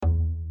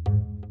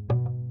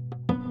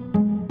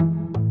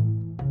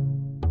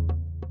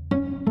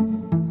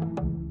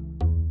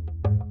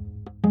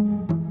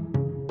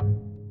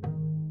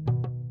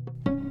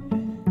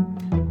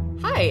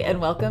Hi,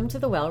 and welcome to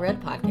the Well Read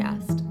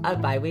Podcast, a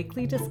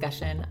bi-weekly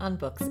discussion on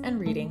books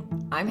and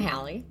reading. I'm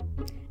Hallie.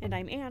 And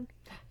I'm Anne.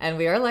 And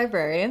we are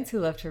librarians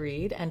who love to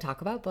read and talk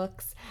about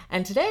books.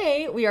 And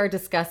today we are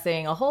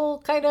discussing a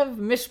whole kind of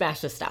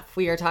mishmash of stuff.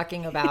 We are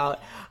talking about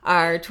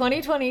our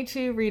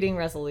 2022 reading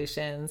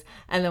resolutions.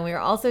 And then we are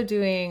also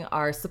doing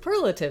our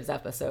superlatives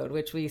episode,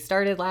 which we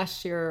started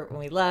last year when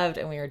we loved,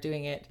 and we are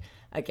doing it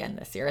again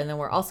this year. And then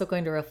we're also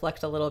going to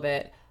reflect a little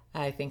bit,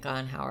 I think,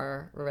 on how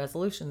our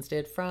resolutions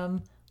did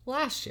from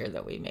last year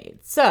that we made.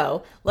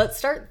 So let's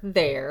start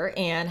there.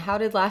 And how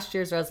did last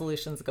year's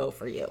resolutions go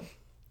for you?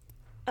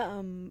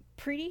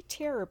 Pretty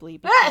terribly,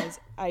 because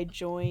I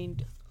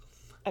joined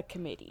a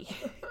committee.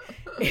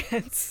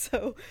 And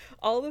so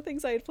all the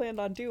things I had planned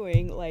on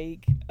doing,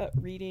 like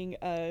reading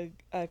a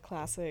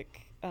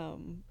classic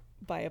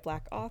by a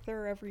Black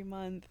author every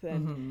month,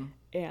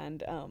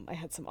 and I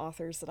had some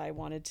authors that I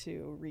wanted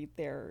to read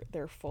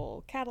their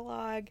full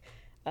catalog.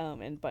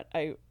 But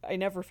I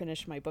never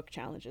finished my book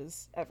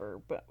challenges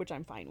ever, which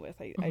I'm fine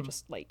with. I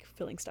just like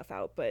filling stuff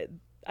out, but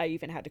I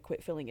even had to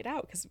quit filling it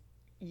out because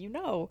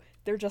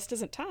there just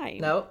isn't time.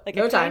 No I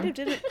time. Kind of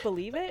didn't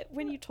believe it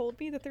when you told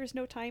me that there's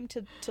no time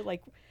to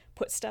like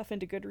put stuff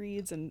into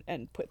Goodreads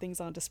and put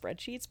things onto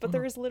spreadsheets, but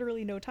there is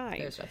literally no time.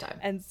 There's no time.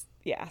 And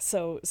yeah,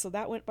 so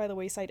that went by the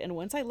wayside. And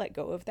once I let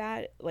go of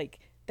that, like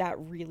that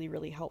really,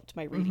 really helped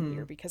my reading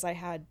year, because I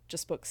had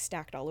just books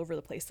stacked all over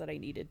the place that I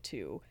needed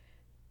to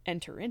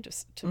enter into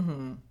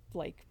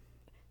like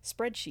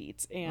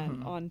spreadsheets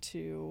and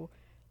onto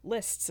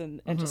lists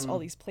and just all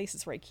these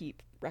places where I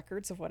keep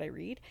records of what I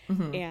read.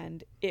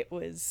 And it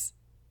was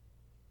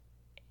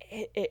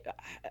I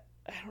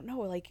don't know,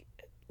 like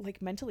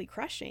mentally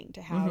crushing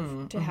to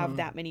have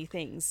that many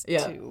things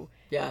to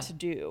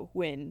do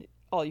when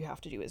all you have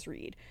to do is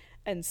read.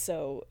 And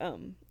so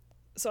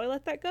I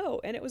let that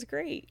go, and it was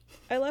great.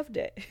 I loved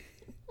it.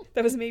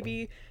 That was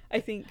maybe,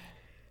 I think,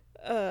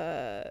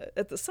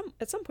 at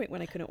some point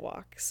when I couldn't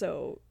walk,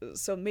 so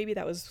maybe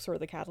that was sort of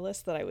the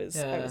catalyst that I was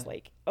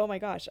like, oh my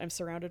gosh, I'm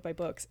surrounded by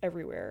books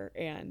everywhere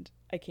and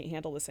I can't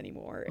handle this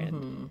anymore,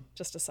 and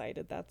just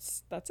decided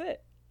that's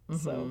it.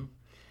 So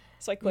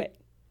I quit.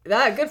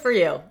 Good for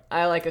you.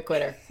 I like a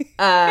quitter.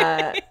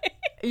 Yeah,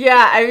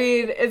 I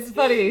mean, it's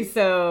funny.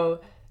 So,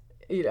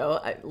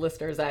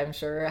 listeners, I'm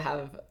sure,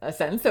 have a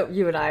sense. So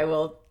you and I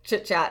will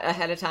chit chat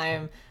ahead of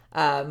time,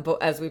 but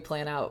as we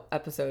plan out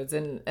episodes,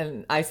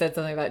 and I said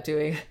something about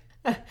doing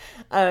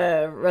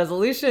a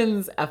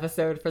resolutions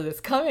episode for this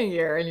coming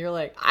year, and you're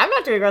like, I'm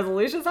not doing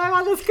resolutions, I'm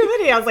on this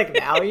committee. I was like,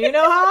 now you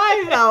know how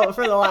I felt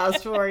for the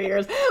last 4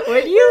 years.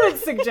 When you would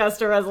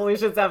suggest a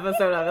resolutions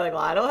episode, I'd be like,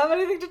 well, I don't have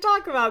anything to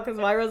talk about because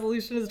my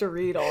resolution is to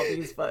read all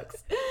these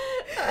books.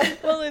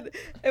 Well,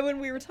 and when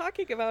we were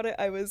talking about it,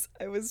 I was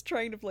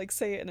trying to like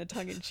say it in a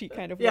tongue-in-cheek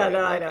kind of way. I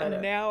know.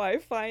 And now I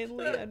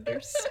finally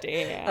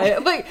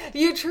understand. But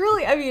you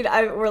truly, I mean,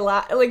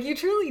 you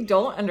truly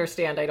don't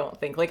understand, I don't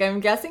think. Like, I'm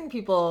guessing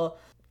people,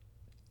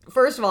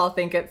 first of all,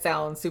 think it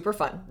sounds super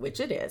fun, which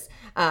it is.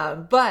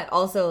 But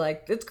also,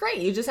 like, it's great.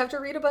 You just have to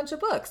read a bunch of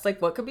books.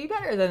 Like, what could be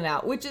better than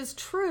that? Which is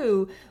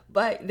true,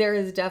 but there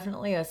is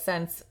definitely a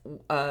sense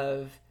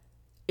of,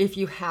 if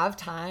you have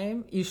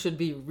time, you should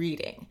be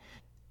reading.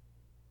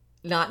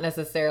 Not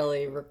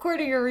necessarily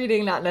recording your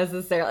reading, not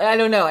necessarily, I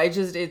don't know.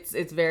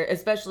 It's very,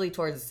 especially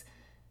towards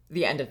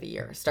the end of the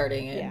year,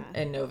 starting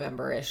in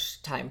November-ish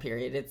time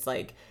period. It's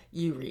like,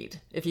 you read.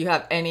 If you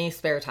have any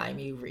spare time,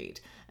 you read.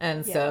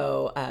 And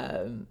so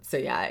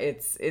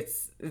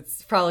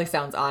it's probably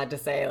sounds odd to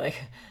say like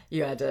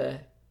you had to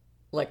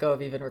let go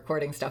of even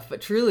recording stuff, but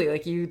truly,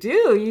 like, you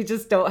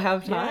just don't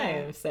have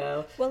time. Yeah.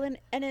 So well, and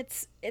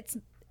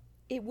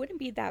it wouldn't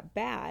be that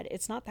bad.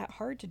 It's not that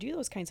hard to do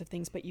those kinds of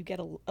things, but you get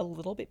a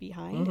little bit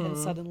behind, and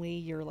suddenly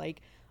you're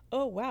like,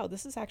 oh wow,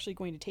 this is actually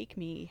going to take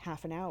me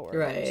half an hour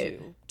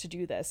to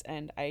do this,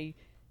 and I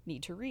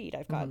need to read.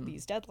 I've got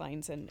these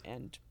deadlines,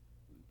 and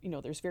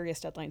there's various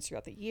deadlines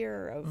throughout the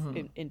year of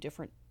in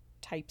different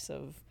types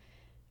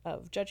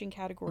of judging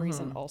categories,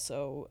 and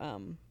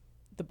also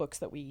the books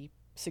that we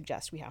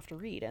suggest we have to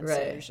read. And so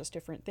there's just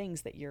different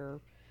things that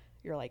you're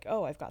like,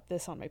 oh, I've got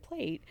this on my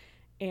plate,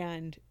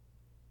 and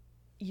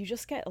you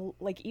just get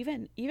like,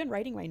 even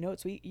writing my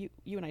notes. You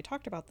and I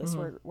talked about this,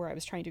 where I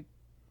was trying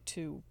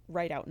to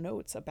write out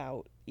notes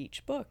about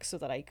each book so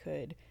that I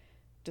could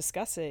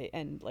discuss it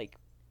and like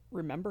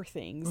remember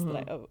things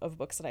that of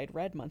books that I'd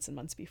read months and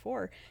months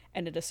before.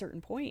 And at a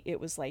certain point, it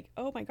was like,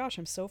 oh my gosh,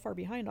 I'm so far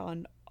behind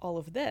on all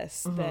of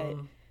this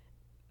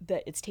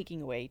that it's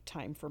taking away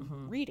time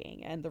from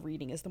reading, and the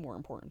reading is the more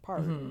important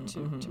part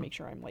to make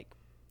sure I'm like,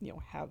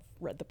 have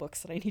read the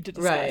books that I need to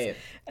discuss. Right.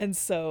 And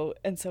so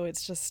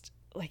it's just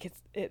like,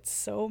 it's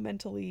so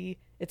mentally,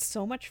 it's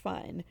so much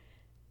fun,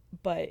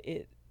 but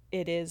it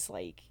is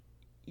like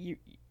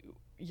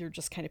you're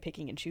just kind of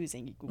picking and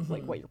choosing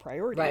like what your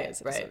priority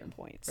is at a certain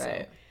point.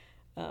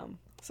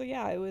 So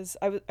yeah,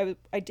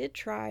 I did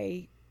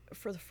try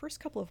for the first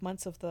couple of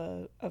months of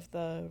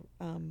the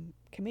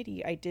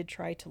committee. I did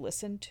try to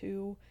listen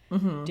to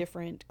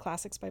different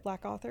classics by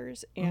Black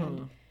authors,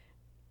 and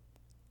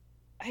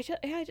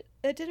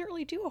it didn't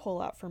really do a whole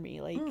lot for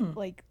me.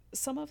 Like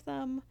some of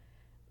them,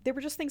 they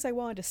were just things I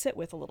wanted to sit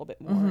with a little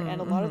bit more.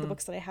 And a lot of the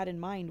books that I had in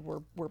mind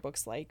were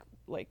books like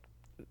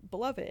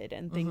Beloved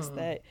and things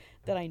that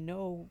I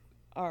know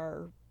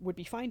would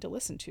be fine to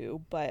listen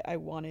to, but I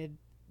wanted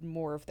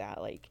more of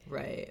that like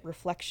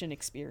reflection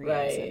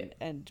experience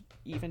and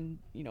even,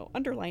 you know,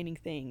 underlining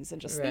things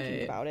and just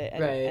thinking about it,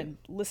 and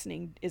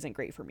listening isn't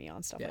great for me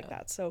on stuff like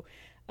that. So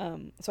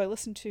I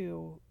listened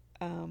to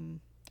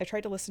I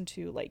tried to listen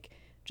to like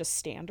just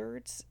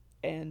standards,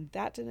 and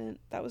that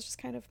was just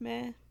kind of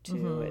meh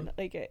too. And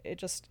like it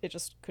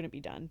just couldn't be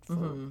done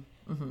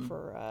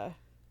for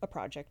a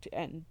project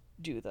and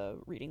do the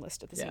reading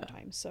list at the same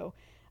time. So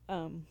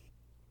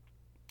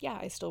yeah,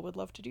 I still would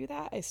love to do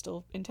that. I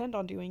still intend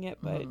on doing it,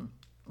 but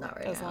not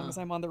right as now. long as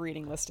I'm on the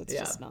reading list, it's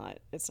just not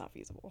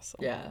feasible. So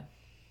yeah.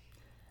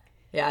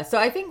 So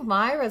I think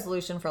my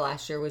resolution for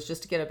last year was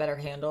just to get a better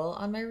handle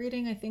on my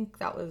reading. I think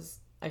that was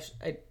I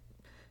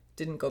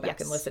didn't go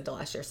back and listen to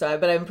last year.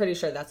 But I'm pretty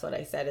sure that's what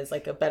I said, is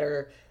like a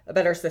better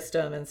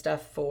system and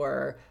stuff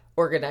for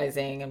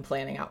organizing and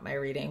planning out my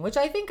reading, which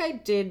I think I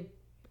did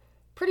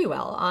pretty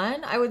well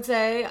on, I would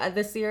say,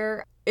 this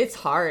year. It's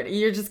hard.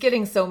 You're just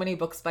getting so many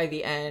books by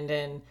the end,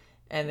 and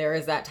there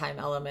is that time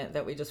element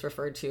that we just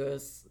referred to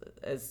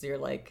as you're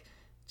like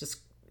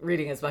just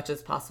reading as much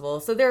as possible.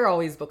 So there are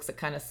always books that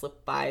kind of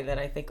slip by that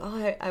I think,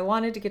 oh, I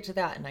wanted to get to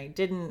that and I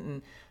didn't,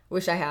 and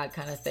wish I had,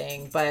 kind of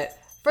thing. But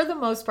for the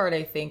most part,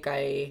 I think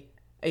I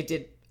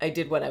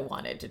did what I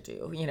wanted to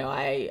do. You know,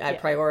 I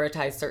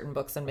prioritized certain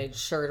books and made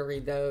sure to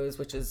read those,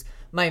 which is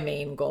my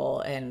main goal,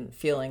 and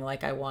feeling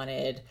like I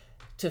wanted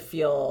to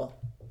feel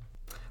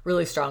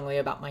really strongly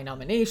about my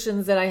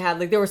nominations that I had.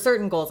 Like there were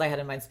certain goals I had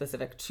in mind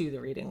specific to the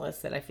reading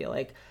list that I feel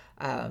like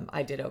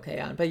I did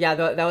okay on. But yeah,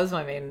 that was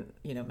my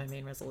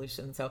main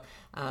resolution. So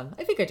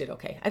I think I did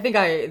okay. I think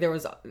there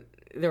was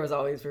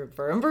always room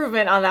for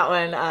improvement on that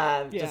one.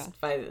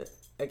 Just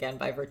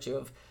by virtue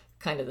of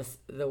kind of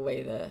the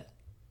way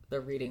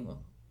the reading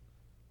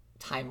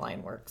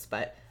timeline works.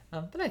 But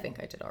I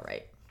think I did all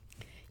right.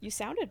 You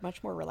sounded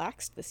much more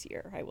relaxed this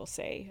year, I will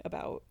say,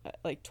 about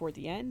like toward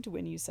the end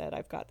when you said,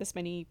 I've got this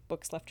many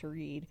books left to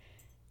read.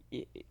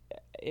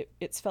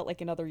 It's felt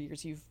like in other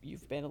years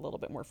you've been a little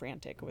bit more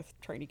frantic with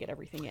trying to get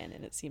everything in,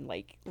 and it seemed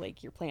like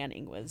your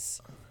planning was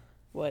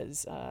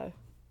helping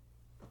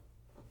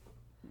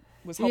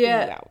you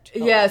out.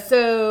 Yeah.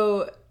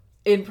 So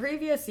in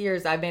previous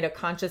years, I made a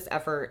conscious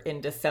effort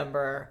in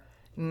December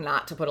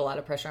not to put a lot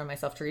of pressure on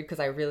myself to read, because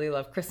I really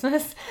love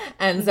Christmas.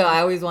 And so I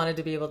always wanted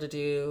to be able to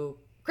do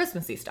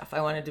Christmassy stuff.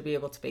 I wanted to be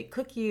able to bake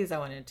cookies. I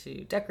wanted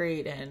to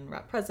decorate and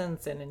wrap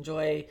presents and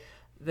enjoy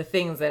the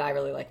things that I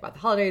really like about the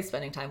holidays,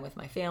 spending time with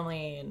my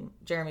family and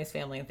Jeremy's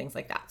family and things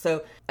like that.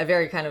 So I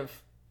very kind of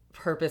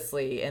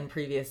purposely in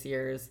previous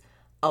years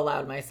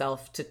allowed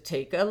myself to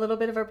take a little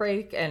bit of a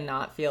break and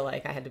not feel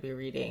like I had to be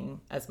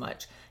reading as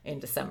much in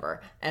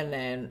December. And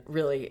then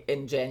really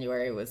in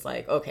January was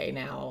like, okay,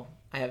 now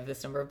I have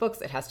this number of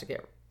books. It has to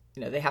get,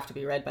 they have to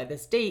be read by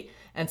this date.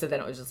 And so then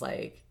it was just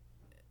like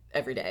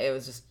every day it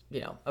was just,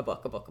 a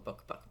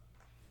book.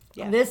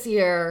 Yeah. This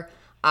year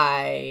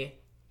I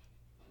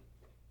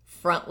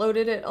front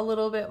loaded it a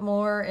little bit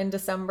more in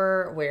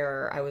December,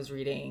 where I was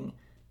reading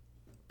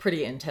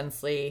pretty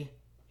intensely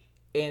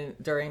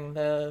during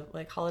the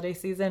holiday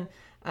season.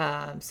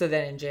 So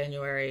then in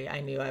January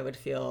I knew I would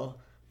feel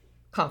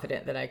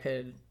confident that I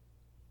could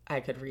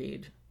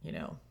read,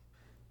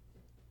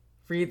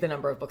 read the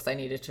number of books I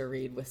needed to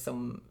read with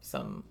some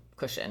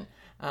cushion,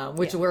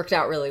 which worked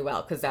out really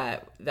well, because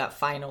that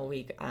final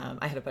week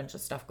I had a bunch of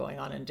stuff going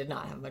on and did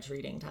not have much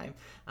reading time,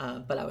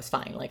 but I was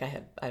fine.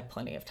 I had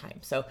plenty of time.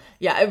 So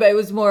yeah, it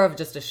was more of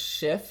just a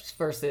shift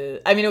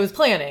versus, it was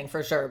planning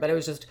for sure, but it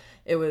was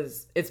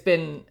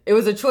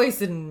a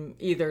choice in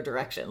either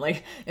direction.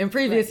 Like in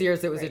previous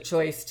years, it was a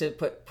choice to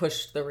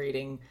push the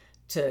reading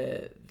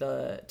to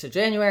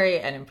January,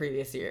 and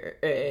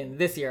in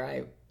this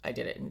year I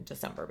did it in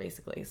December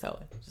basically. So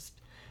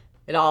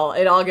it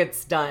all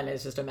gets done.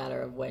 It's just a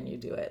matter of when you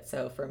do it.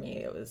 So for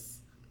me, it was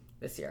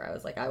this year. I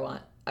was like, I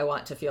want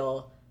to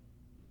feel.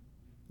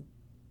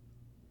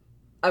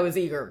 I was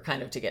eager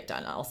kind of to get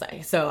done, I'll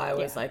say. So I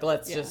was like,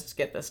 let's just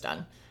get this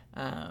done,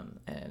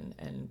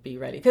 and be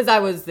ready, because I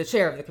was the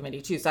chair of the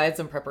committee too. So I had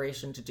some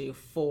preparation to do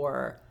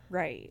for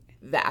the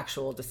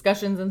actual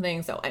discussions and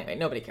things. So anyway,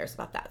 nobody cares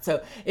about that.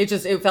 So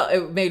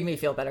it made me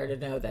feel better to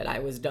know that I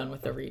was done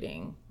with the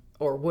reading,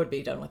 or would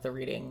be done with the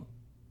reading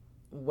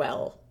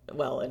well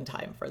in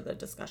time for the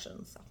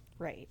discussions.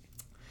 Right.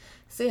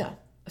 So yeah.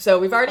 So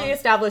we've already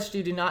established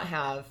you do not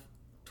have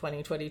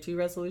 2022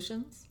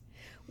 resolutions.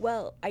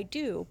 Well, I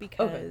do,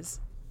 because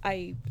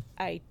I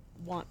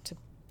want to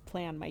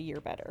plan my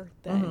year better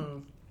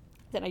than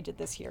I did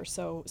this year.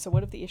 So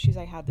one of the issues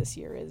I had this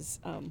year is,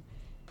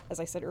 as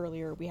I said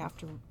earlier, we have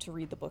to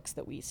read the books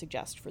that we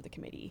suggest for the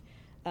committee.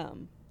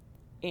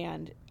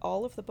 And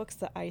all of the books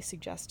that I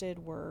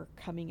suggested were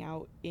coming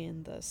out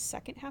in the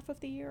second half of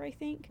the year, I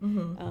think.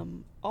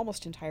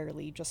 Almost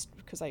entirely, just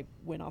because I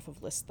went off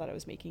of lists that I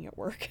was making at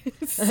work.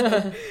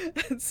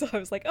 So I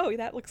was like, oh,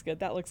 that looks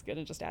good,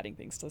 and just adding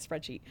things to the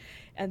spreadsheet.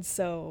 And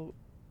so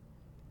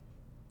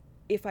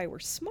if I were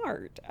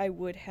smart, I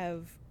would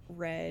have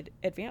read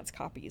advance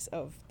copies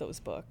of those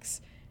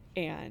books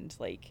and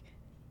like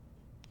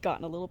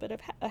gotten a little bit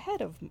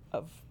ahead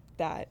of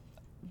that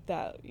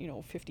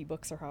 50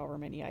 books or however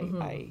many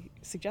I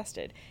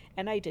suggested,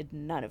 and I did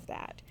none of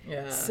that.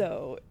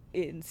 So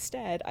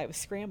instead I was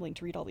scrambling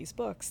to read all these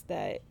books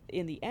that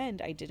in the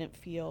end I didn't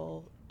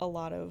feel a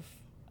lot of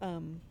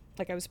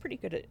like I was pretty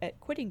good at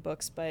quitting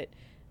books, but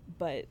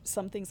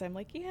some things I'm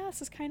like, yeah,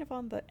 this is kind of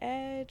on the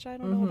edge, I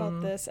don't know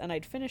about this, and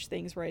I'd finish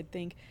things where I'd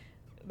think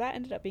that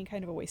ended up being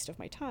kind of a waste of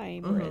my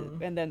time.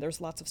 And then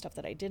there's lots of stuff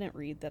that I didn't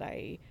read that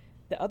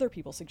other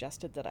people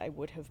suggested that I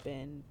would have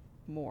been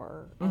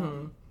more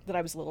that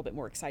I was a little bit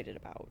more excited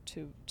about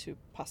to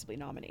possibly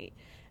nominate.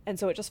 And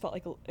so it just felt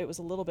like it was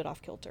a little bit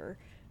off kilter.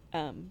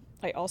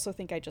 I also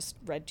think I just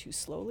read too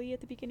slowly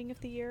at the beginning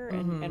of the year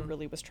and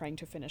really was trying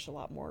to finish a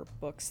lot more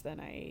books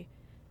than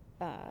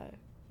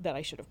that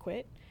I should have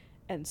quit.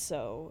 And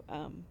so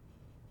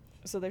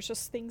so there's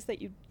just things that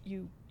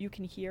you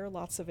can hear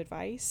lots of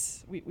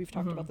advice. We've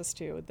talked about this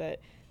too,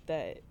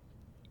 that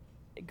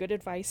good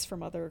advice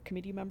from other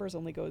committee members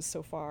only goes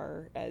so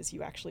far as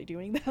you actually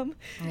doing them.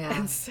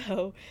 And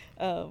so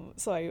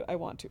I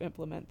want to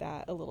implement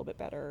that a little bit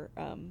better,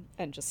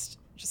 and just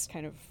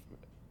kind of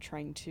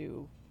trying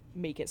to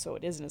make it so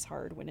it isn't as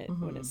hard when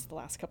it's the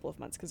last couple of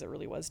months, because it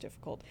really was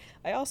difficult.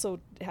 I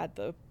also had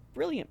the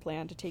brilliant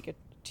plan to take a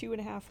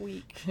 2.5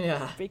 week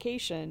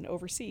vacation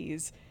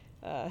overseas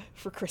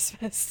for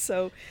Christmas,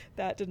 so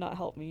that did not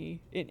help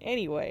me in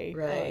any way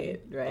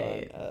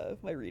on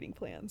my reading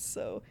plans.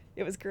 So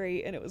it was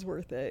great and it was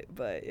worth it,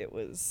 but it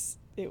was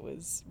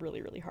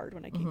really, really hard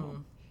when I came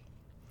home.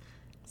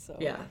 So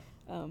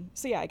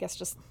I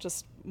guess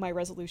just my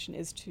resolution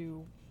is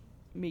to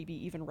maybe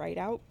even write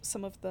out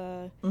some of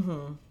the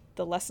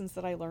lessons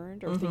that I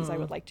learned or things I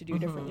would like to do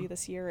differently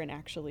this year, and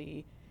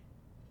actually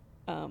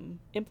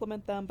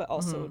implement them, but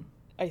also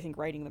I think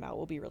writing them out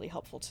will be really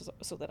helpful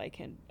so that I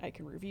can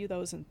review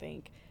those and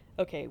think,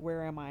 okay,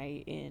 where am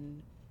I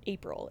in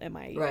April? Am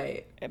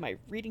I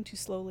reading too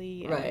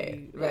slowly? How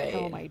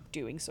am I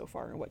doing so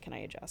far, and what can I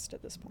adjust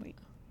at this point?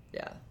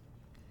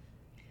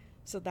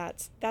 So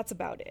that's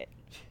about it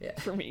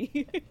for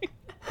me.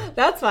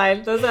 That's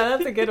fine.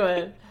 That's a good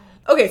one.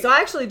 Okay, so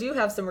I actually do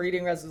have some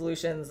reading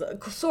resolutions,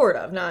 sort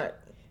of, not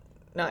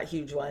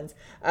huge ones,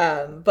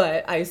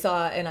 but I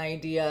saw an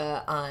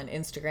idea on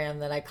Instagram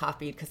that I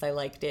copied because I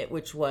liked it,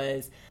 which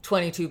was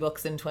 22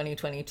 books in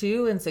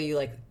 2022. And so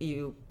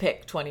you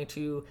pick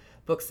 22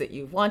 books that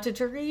you wanted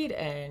to read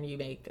and you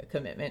make a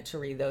commitment to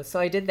read those. So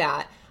I did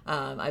that.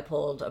 I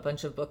pulled a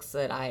bunch of books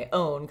that I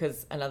own,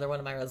 because another one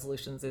of my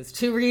resolutions is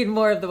to read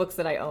more of the books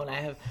that I own. I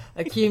have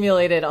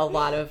accumulated a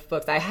lot of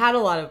books. I had a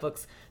lot of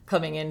books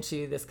coming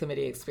into this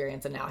committee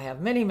experience, and now I have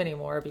many, many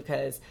more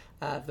because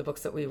of the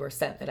books that we were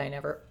sent that I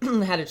never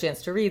had a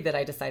chance to read that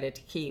I decided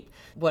to keep.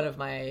 One of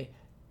my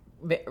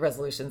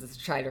resolutions is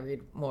to try to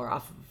read more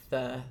off of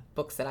the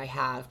books that I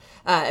have.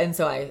 And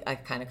so I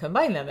kind of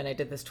combined them, and I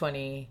did this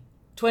 22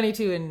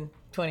 and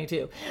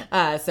 22.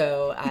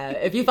 So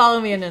if you follow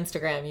me on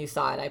Instagram, you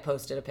saw it. I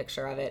posted a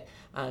picture of it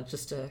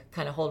just to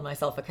kind of hold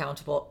myself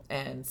accountable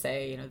and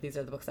say, these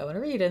are the books I want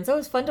to read. And so it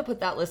was fun to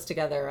put that list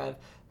together of,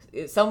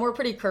 some were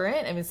pretty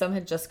current. I mean, some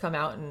had just come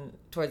out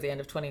towards the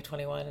end of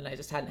 2021, and I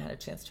just hadn't had a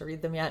chance to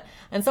read them yet.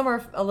 And some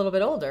are a little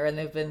bit older, and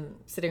they've been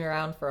sitting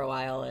around for a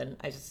while, and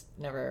I just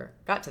never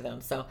got to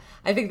them. So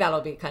I think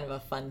that'll be kind of a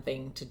fun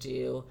thing to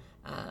do.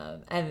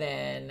 And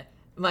then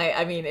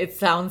it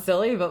sounds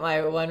silly, but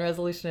my one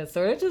resolution is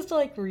sort of just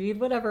to read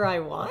whatever I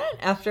want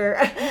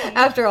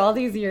after all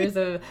these years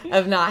of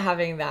not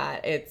having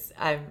that.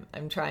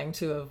 I'm trying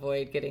to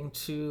avoid getting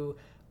too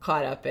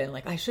caught up in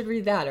I should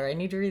read that or I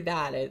need to read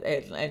that.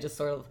 I just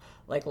sort of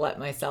let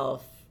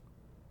myself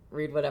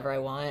read whatever I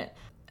want.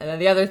 And then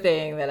the other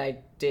thing that I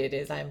did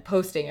is I'm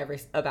posting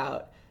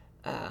about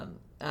on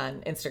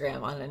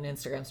Instagram, on an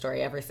Instagram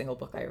story, every single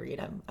book I read,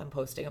 I'm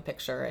posting a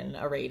picture and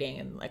a rating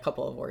and a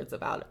couple of words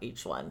about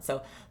each one.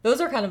 So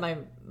those are kind of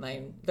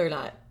my they're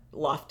not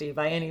lofty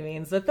by any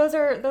means, but those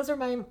are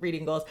my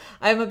reading goals.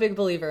 I'm a big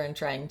believer in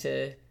trying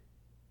to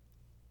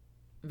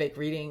make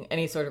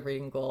any sort of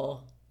reading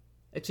goal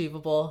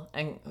achievable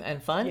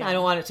and fun. Yeah. I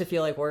don't want it to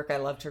feel like work. I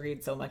love to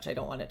read so much. I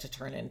don't want it to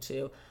turn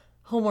into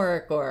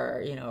homework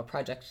or, a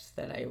project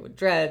that I would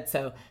dread.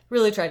 So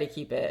really try to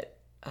keep it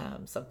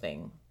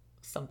something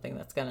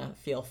that's going to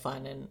feel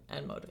fun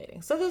and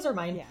motivating. So those are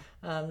mine.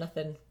 Yeah.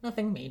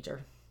 Nothing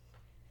major.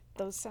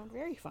 Those sound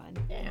very fun.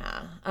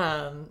 Yeah.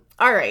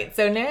 All right.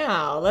 So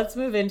now let's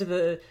move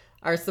into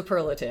our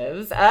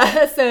superlatives.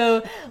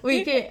 So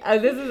we came,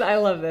 I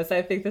love this.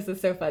 I think this is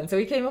so fun. So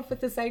we came up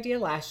with this idea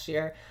last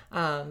year.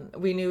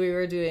 We knew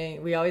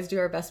we always do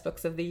our best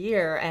books of the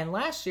year. And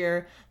last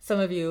year,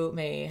 some of you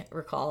may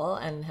recall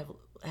and have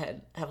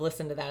have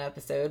listened to that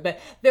episode. But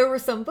there were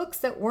some books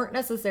that weren't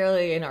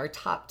necessarily in our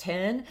top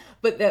 10,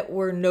 but that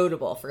were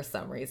notable for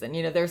some reason.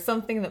 There's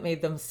something that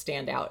made them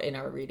stand out in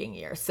our reading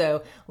year.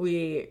 So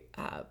we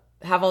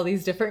have all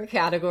these different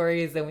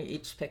categories, and we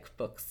each pick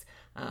books,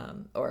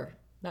 or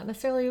not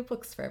necessarily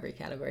books for every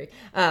category.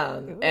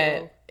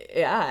 And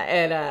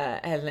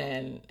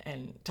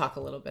talk a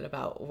little bit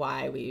about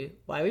why we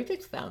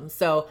picked them.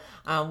 So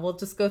we'll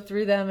just go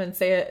through them and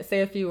say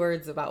a few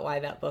words about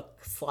why that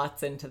book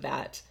slots into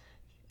that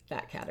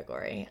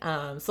category.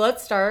 So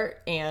let's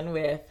start, Anne,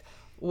 with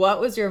what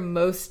was your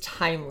most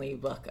timely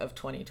book of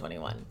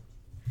 2021?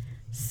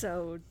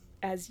 So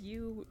as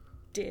you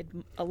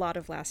did a lot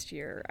of last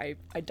year, I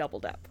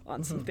doubled up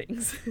on some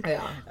things.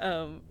 Yeah.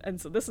 And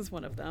so this is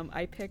one of them.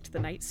 I picked The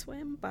Night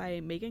Swim by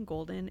Megan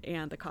Golden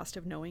and The Cost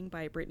of Knowing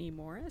by Brittany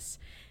Morris.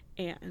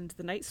 And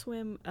The Night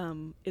Swim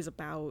is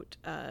about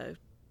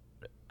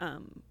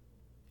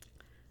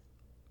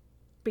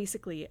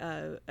basically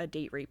a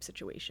date rape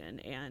situation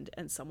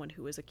and someone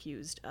who was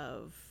accused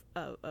of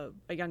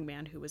a young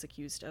man who was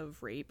accused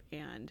of rape,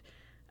 and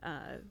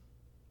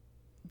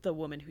the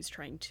woman who's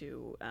trying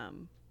to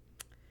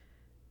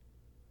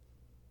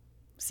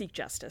seek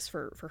justice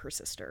for her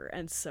sister,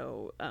 and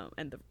so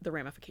and the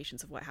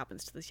ramifications of what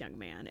happens to this young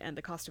man. And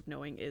The Cost of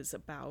Knowing is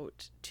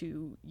about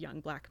two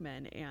young black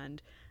men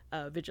and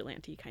a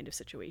vigilante kind of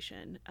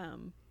situation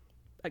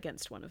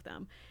against one of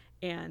them.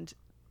 And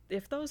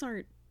if those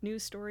aren't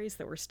news stories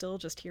that we're still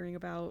just hearing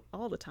about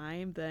all the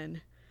time,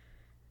 then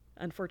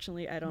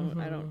unfortunately I don't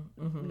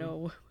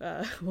know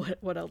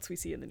what else we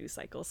see in the news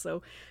cycle.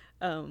 So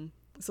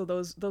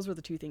those were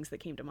the two things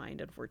that came to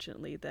mind,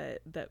 unfortunately,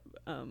 that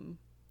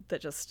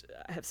just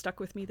have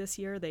stuck with me this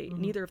year.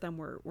 Neither of them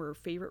were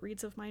favorite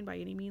reads of mine by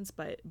any means,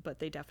 but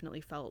they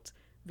definitely felt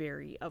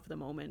very of the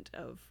moment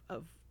of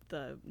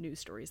the news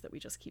stories that we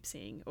just keep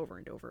seeing over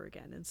and over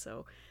again. And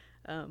so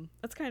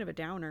that's kind of a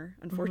downer,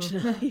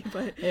 unfortunately,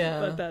 but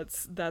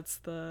that's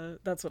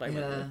what I went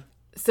with.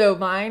 So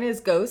mine is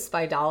Ghost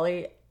by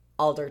Dolly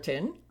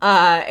Alderton.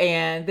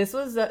 And this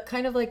was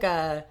kind of like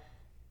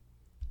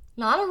not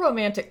a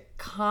romantic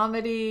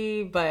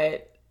comedy,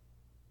 but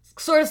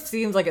sort of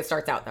seems like it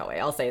starts out that way.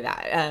 I'll say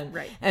that.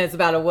 Right. And it's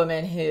about a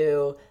woman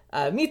who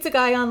meets a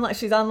guy online.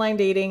 She's online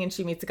dating, and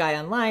she meets a guy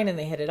online, and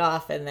they hit it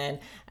off. And then,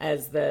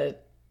 as the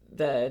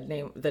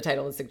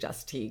title would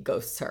suggest, he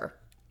ghosts her.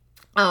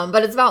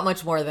 But it's about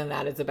much more than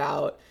that. It's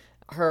about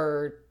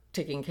her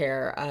taking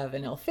care of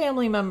an ill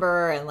family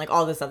member and like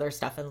all this other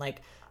stuff, and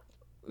like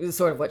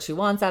sort of what she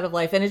wants out of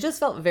life. And it just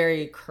felt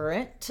very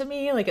current to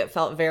me. Like it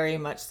felt very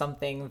much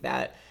something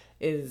that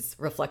is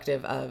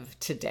reflective of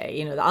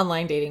today. The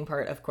online dating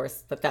part, of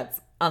course, but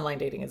that's online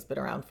dating has been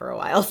around for a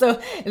while,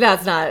 so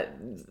that's not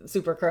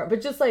super current,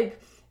 but just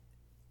like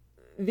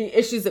the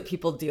issues that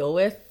people deal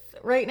with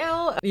right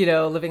now,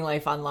 living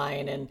life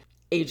online and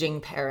aging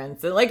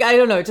parents, and like, I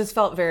don't know, it just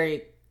felt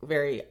very,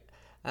 very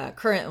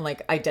current and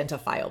like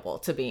identifiable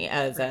to me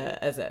as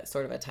a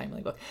sort of a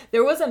timely book.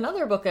 There was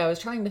another book I was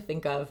trying to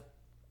think of,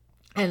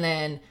 and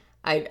then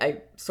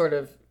I sort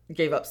of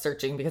gave up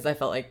searching because I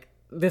felt like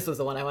this was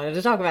the one I wanted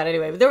to talk about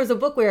anyway. But there was a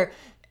book where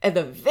at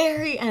the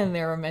very end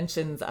there were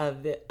mentions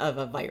of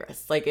a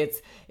virus. Like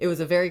it was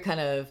a very kind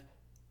of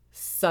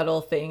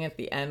subtle thing at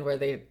the end where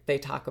they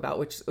talk about,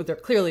 which they're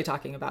clearly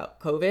talking about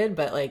COVID,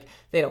 but like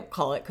they don't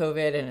call it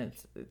COVID, and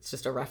it's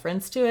just a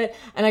reference to it.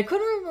 And I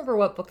couldn't remember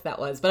what book that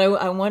was,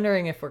 but I'm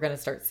wondering if we're going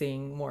to start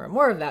seeing more and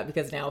more of that,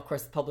 because now, of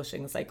course, the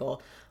publishing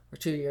cycle, we're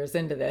 2 years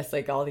into this,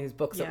 like all these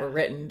books that were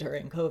written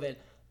during COVID.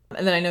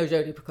 And then I know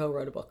Jodi Picoult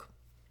wrote a book,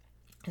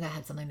 and that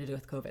had something to do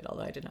with COVID,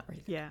 although I did not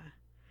read it. Yeah.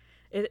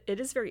 It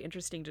is very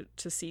interesting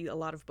to see a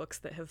lot of books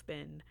that have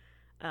been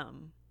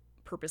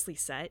purposely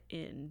set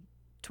in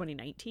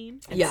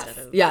 2019 instead of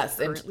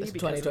currently, in because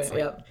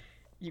 2020. Like,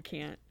 you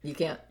can't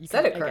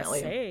set it currently.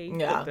 Say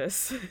that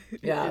this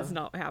is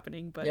not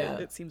happening, but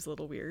it seems a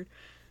little weird.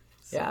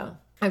 So. Yeah,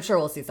 I'm sure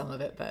we'll see some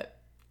of it, but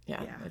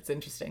yeah, it's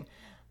interesting.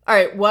 All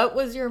right, what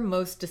was your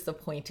most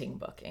disappointing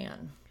book,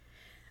 Anne?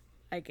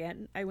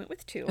 Again, I went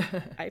with two.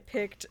 I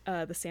picked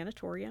The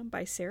Sanatorium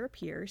by Sarah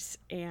Pierce,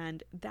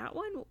 and that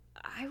one,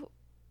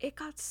 it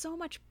got so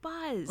much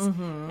buzz,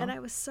 and I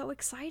was so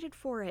excited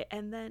for it.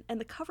 And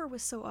the cover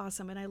was so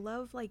awesome, and I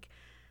love like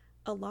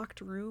a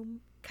locked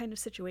room kind of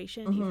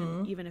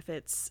situation, even if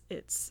it's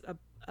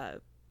a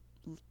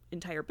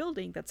entire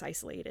building that's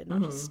isolated,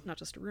 not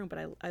just a room.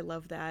 But I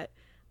love that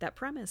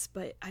premise.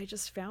 But I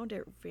just found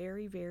it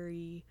very,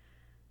 very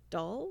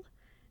dull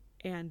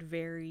and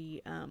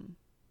very.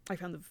 I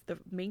found the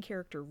main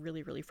character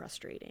really, really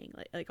frustrating.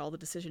 Like all the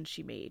decisions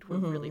she made were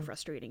really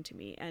frustrating to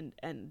me, and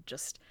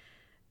just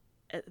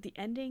the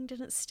ending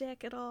didn't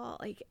stick at all.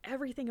 Like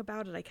everything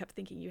about it, I kept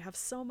thinking, you have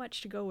so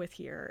much to go with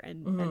here,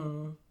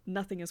 and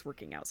nothing is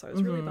working out. So I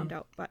was really bummed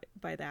out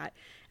by that.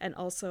 And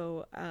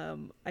also,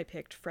 I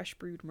picked Fresh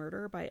Brewed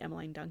Murder by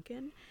Emmeline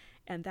Duncan,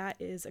 and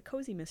that is a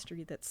cozy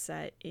mystery that's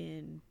set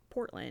in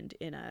Portland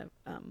in a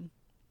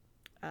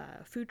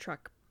food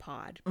truck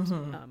pod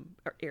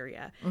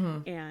area,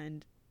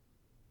 and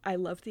I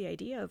love the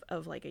idea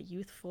of like a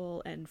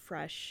youthful and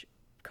fresh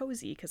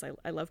cozy, because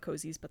I love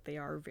cozies, but they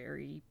are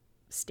very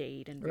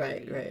staid and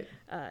very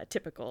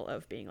typical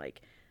of being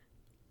like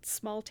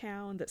small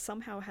town that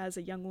somehow has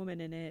a young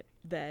woman in it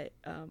that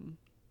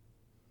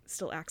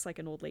still acts like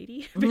an old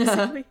lady,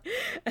 basically.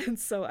 And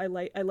so I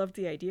loved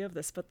the idea of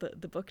this, but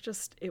the book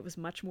just, it was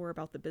much more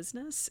about the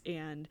business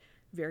and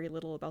very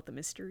little about the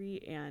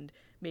mystery. And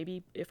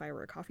maybe if I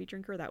were a coffee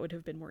drinker, that would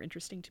have been more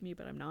interesting to me,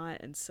 but I'm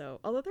not. And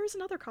so, although there's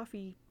another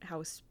coffee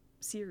house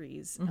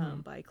series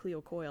by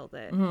Cleo Coyle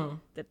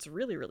that's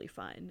really, really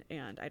fun,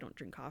 and I don't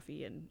drink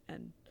coffee, and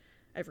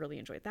I've really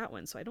enjoyed that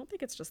one. So I don't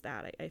think it's just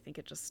that. I think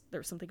it just,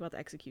 there's something about the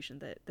execution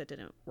that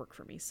didn't work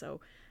for me. So,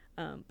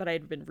 but I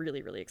had been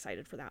really, really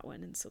excited for that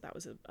one. And so that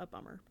was a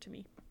bummer to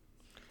me.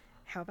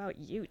 How about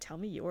you? Tell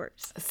me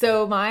yours.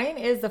 So mine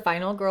is The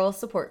Final Girl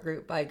Support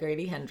Group by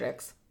Grady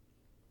Hendrix.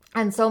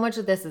 And so much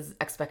of this is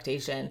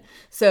expectation.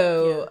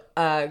 So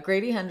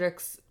Grady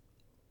Hendrix,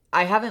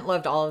 I haven't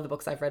loved all of the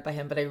books I've read by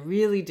him, but I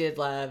really did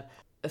love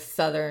a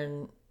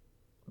Southern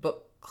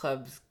Book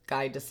Club's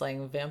Guide to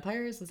Slaying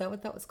Vampires. Is that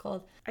what that was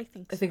called? I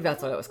think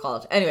that's what it was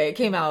called. Anyway, it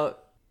came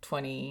out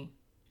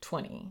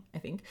 2020, I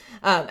think.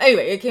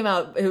 Anyway, it came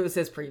out, it was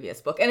his previous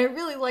book, and I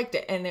really liked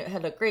it. And it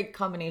had a great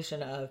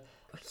combination of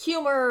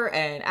humor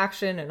and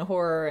action and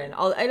horror and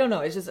all. I don't know,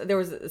 it's just, there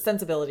was a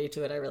sensibility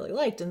to it I really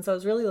liked, and so I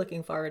was really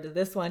looking forward to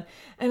this one.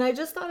 And I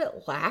just thought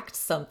it lacked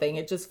something.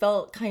 It just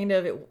felt kind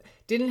of, it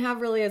didn't have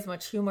really as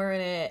much humor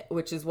in it,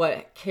 which is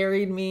what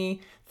carried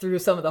me through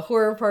some of the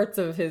horror parts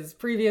of his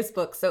previous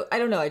books. So I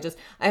don't know, I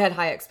had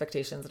high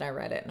expectations and I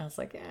read it and I was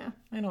like,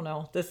 I don't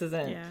know, this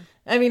isn't,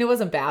 I mean, it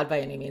wasn't bad by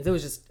any means, it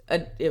was just a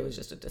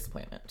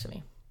disappointment to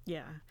me.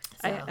 Yeah.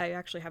 So. I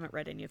actually haven't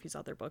read any of his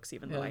other books,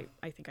 even though I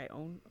think I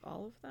own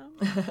all of them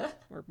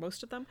or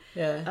most of them.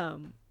 Yeah.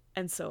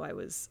 And so I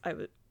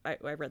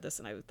read this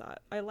and I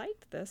thought I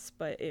liked this,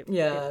 but it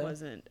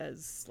wasn't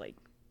as like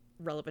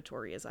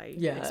revelatory as I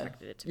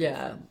expected it to be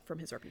from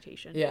his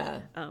reputation.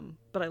 Yeah.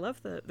 But I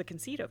love the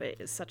conceit of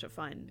it. Is such a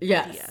fun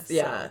idea.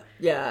 So,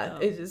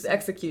 It just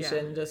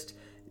execution just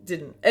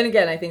didn't. And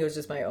again, I think it was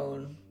just my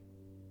own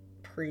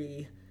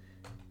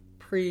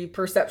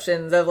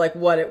pre-perceptions of like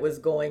what it was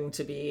going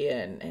to be,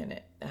 and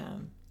it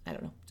I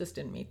don't know, just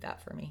didn't meet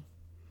that for me.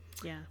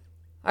 Yeah.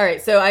 All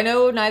right, so I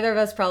know neither of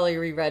us probably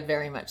reread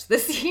very much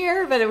this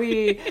year, but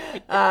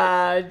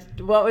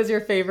what was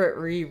your favorite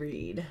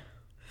reread?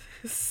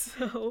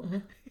 So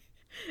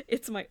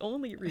it's my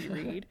only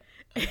reread,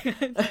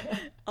 and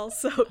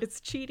also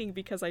it's cheating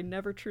because I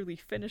never truly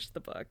finished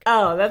the book.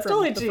 Oh, that's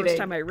totally cheating. The first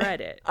time I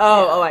read it.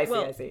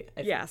 I see.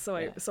 Yeah, so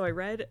I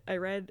read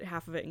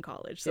half of it in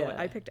college. So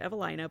I picked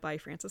Evelina by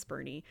Frances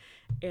Burney,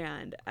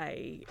 and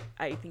I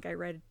think I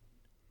read.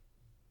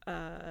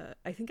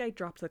 I think I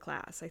dropped the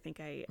class. I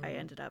think I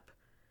ended up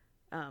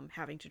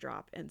having to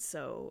drop, and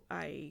so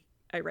I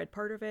read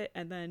part of it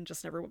and then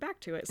just never went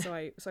back to it. So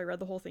I read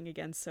the whole thing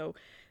again. So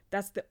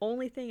that's the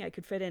only thing I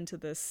could fit into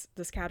this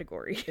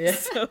category. Yeah.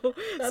 So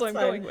I'm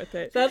going with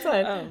it. That's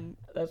fine.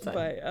 That's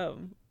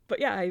fine. But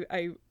yeah,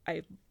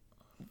 I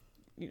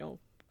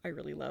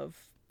really love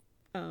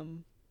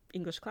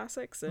English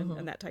classics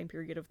and that time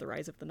period of the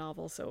rise of the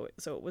novel. So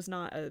it was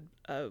not a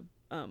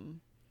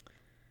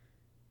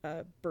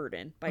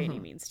burden by any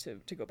means to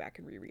go back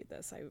and reread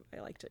this. I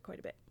liked it quite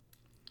a bit.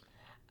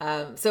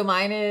 So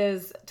mine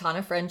is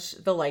Tana French,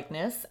 The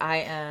Likeness. I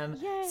am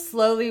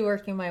slowly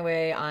working my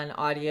way on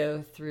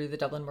audio through the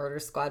Dublin Murder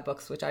Squad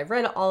books, which I've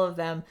read all of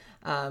them,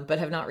 but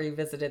have not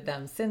revisited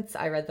them since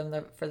I read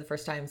them for the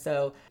first time.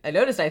 So I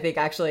noticed, I think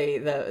actually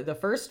the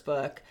first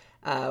book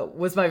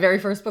was my very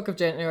first book of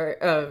January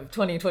of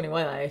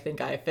 2021. I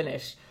think I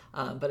finished,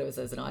 but it was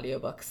as an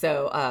audiobook.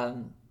 So,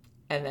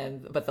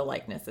 but The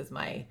Likeness is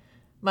my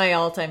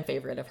all-time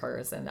favorite of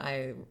hers, and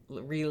I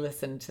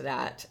re-listened to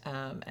that,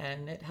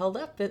 and it held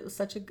up. It was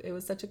such a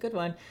good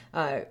one.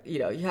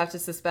 You have to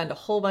suspend a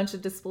whole bunch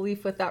of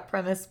disbelief with that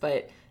premise,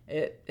 but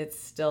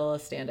it's still a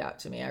standout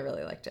to me. I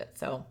really liked it.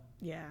 So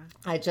yeah,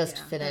 I just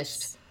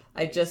finished.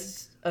 I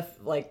just a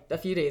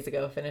few days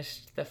ago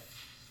finished the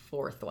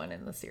fourth one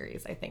in the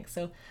series, I think.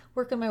 So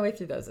working my way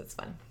through those, it's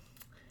fun.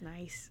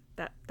 Nice.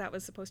 That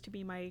was supposed to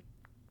be my.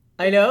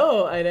 I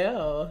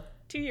know.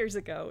 2 years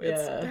ago.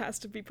 It has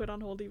to be put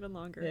on hold even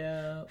longer.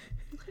 Yeah.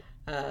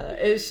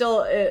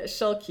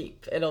 She'll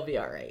keep. It'll be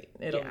all right.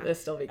 It'll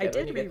still be good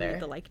when you get there. I did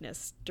reread The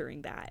Likeness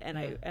during that, and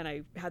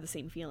I had the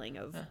same feeling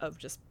of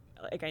just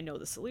like, I know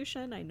the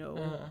solution, I know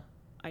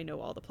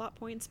all the plot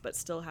points, but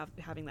still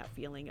having that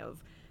feeling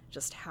of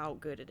just how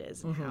good it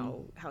is and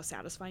how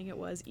satisfying it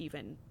was,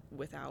 even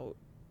without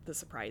the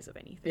surprise of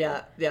anything.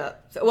 Yeah.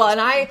 So, well,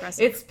 and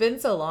it's been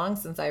so long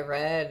since I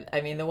read. I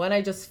mean, the one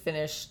I just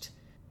finished,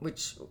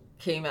 which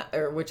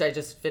I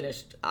just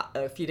finished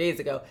a few days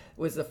ago,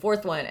 was the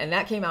fourth one, and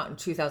that came out in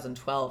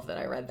 2012 that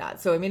I read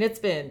that. So I mean, it's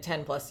been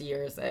 10 plus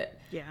years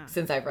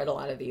since I've read a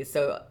lot of these.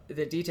 So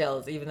the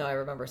details, even though I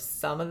remember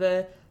some of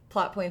the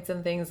plot points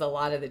and things, a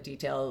lot of the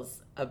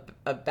details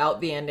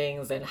about the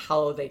endings and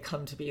how they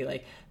come to be,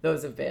 like,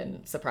 those have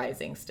been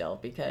surprising still,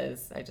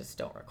 because I just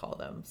don't recall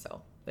them.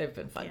 So they've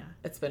been fun. Yeah.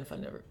 It's been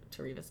fun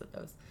to revisit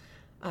those.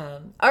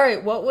 All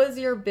right, what was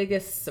your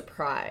biggest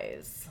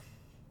surprise?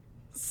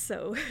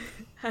 So,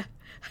 I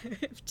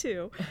have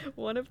two.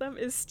 One of them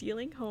is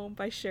Stealing Home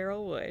by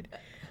Cheryl Wood,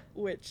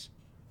 which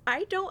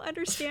I don't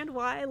understand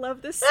why I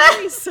love this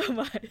series so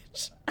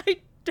much. I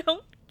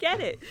don't get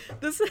it.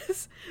 This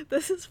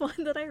is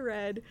one that I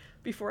read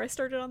before I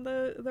started on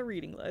the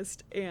reading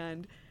list,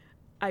 and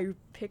I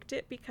picked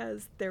it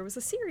because there was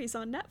a series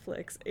on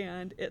Netflix,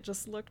 and it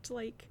just looked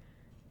like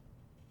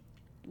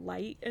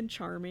light and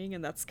charming,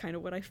 and that's kind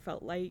of what I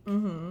felt like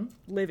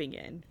living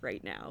in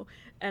right now.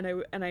 And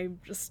I'm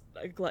just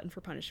a glutton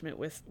for punishment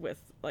with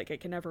like, I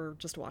can never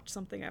just watch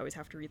something. I always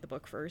have to read the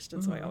book first,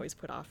 and so I always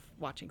put off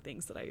watching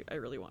things that I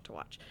really want to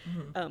watch.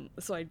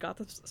 So I got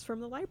this from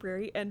the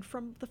library, and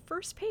from the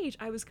first page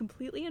I was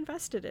completely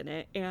invested in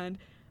it, and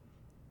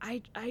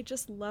I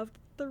just loved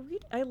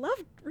I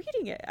loved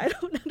reading it. I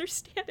don't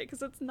understand it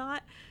because it's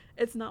not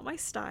my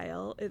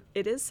style.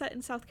 It is set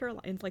in South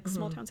Carolina, in like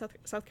small town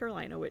South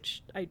Carolina,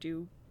 which I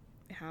do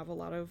have a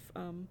lot of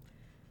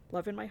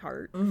love in my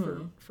heart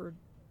for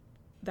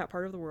that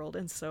part of the world,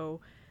 and so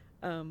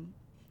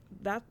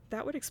that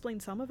would explain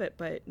some of it,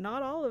 but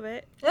not all of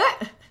it.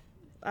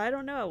 I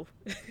don't know.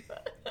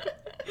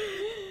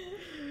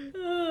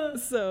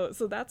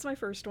 So that's my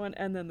first one,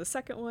 and then the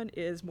second one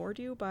is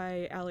Mordew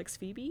by Alex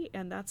Phoebe,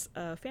 and that's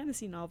a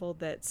fantasy novel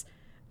that's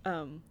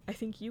I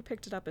think you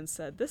picked it up and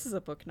said, this is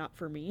a book not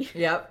for me.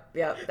 Yep,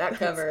 that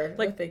cover.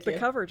 Like, thank the you.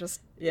 cover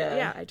just,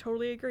 yeah, I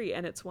totally agree.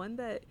 And it's one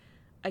that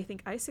I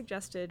think I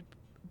suggested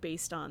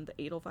based on the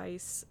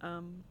Edelweiss,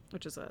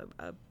 which is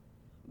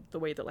the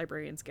way that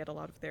librarians get a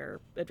lot of their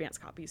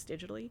advanced copies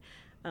digitally.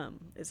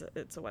 It's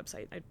a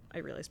website. I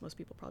realize most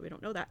people probably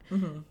don't know that.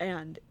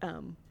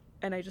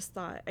 And I just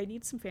thought, I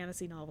need some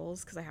fantasy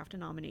novels because I have to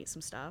nominate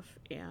some stuff,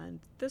 and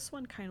this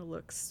one kind of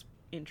looks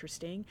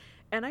interesting,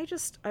 and I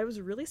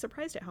was really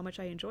surprised at how much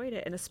I enjoyed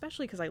it, and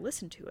especially because I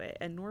listened to it,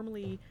 and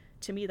normally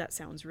to me that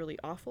sounds really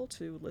awful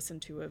to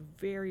listen to a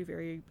very,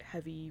 very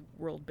heavy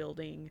world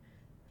building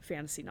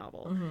fantasy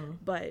novel,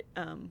 but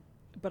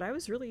I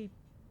was really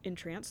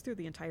entranced through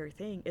the entire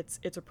thing.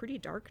 It's a pretty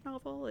dark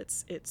novel.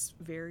 It's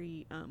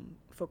very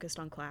focused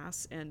on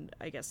class, and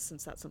I guess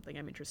since that's something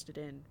I'm interested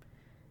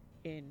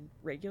in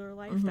regular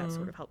life, that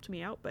sort of helped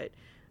me out, but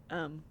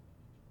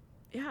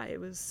yeah, it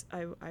was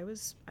I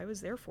was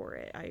there for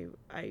it.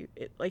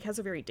 It like has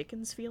a very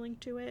Dickens feeling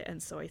to it,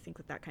 and so I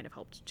think that kind of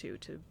helped too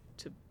to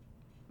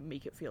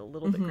make it feel a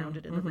little bit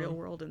grounded in the real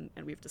world, and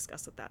we've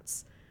discussed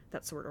that's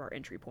sort of our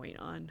entry point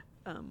on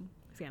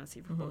fantasy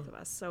for both of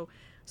us. So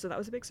that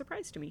was a big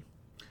surprise to me.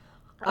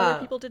 Other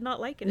people did not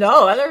like it.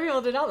 No, other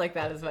people did not like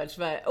that as much,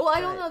 but I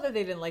don't know that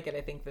they didn't like it.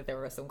 I think that there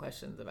were some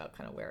questions about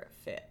kind of where it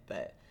fit,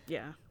 but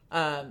yeah.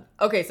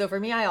 Okay, so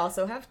for me, I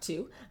also have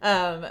two.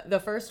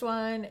 The first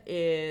one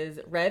is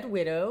Red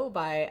Widow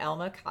by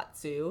Alma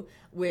Katsu,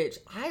 which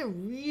I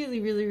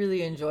really, really,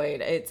 really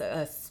enjoyed. It's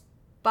a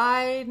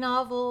spy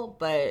novel,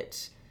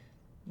 but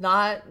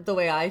not the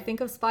way I think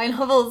of spy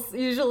novels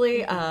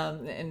usually.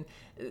 And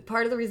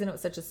part of the reason it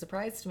was such a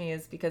surprise to me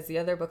is because the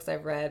other books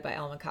I've read by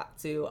Alma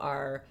Katsu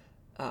are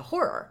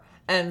horror.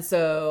 And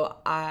so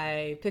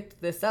I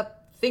picked this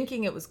up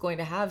thinking it was going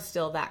to have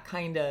still that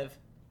kind of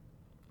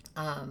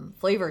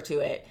flavor to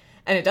it,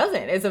 and it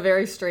doesn't. It's a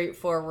very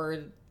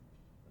straightforward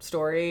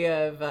story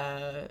of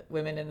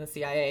women in the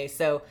CIA.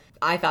 So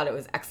I thought it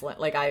was excellent.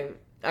 Like I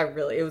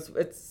really,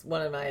 it's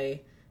one of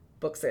my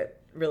books that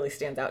really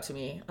stands out to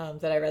me,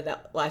 that I read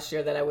that last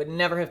year that I would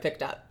never have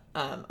picked up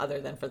other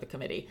than for the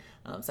committee.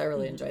 So I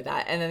really enjoyed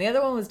that. And then the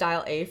other one was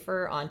Dial A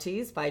for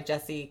Aunties by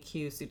Jessie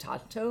Q.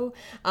 Sutanto.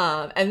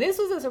 And this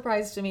was a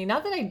surprise to me.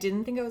 Not that I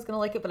didn't think I was going to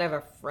like it, but I have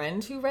a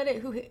friend who read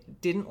it who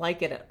didn't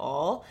like it at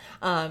all.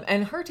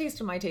 And her taste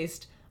and my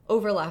taste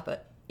overlap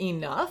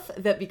enough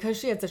that because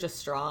she had such a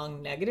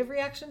strong negative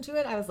reaction to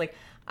it, I was like,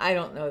 I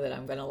don't know that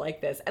I'm going to like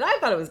this. And I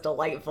thought it was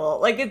delightful.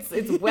 Like it's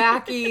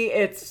wacky.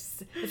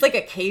 it's like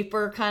a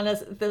caper kind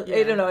of,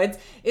 I don't know.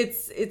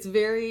 It's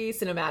very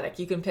cinematic.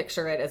 You can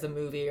picture it as a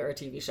movie or a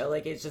TV show.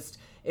 Like it's just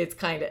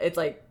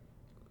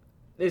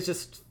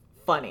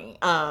funny.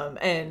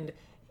 And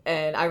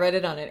I read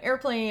it on an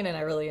airplane and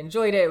I really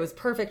enjoyed it. It was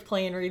perfect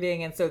plane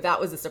reading. And so that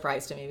was a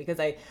surprise to me because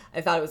I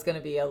thought it was going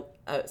to be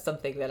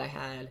something that I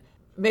had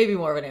maybe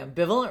more of an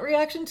ambivalent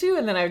reaction to,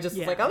 and then I was just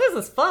like, oh, this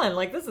is fun,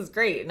 like this is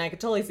great, and I could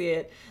totally see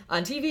it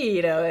on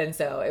TV, and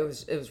so it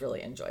was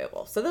really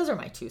enjoyable. So those are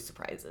my two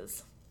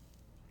surprises.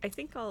 I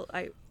think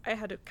I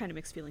had kind of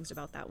mixed feelings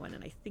about that one,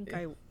 and I think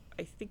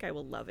I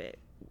will love it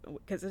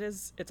because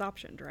it's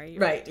optioned, right?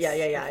 Right. Yeah.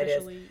 It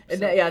is.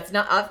 So. Yeah, it's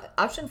not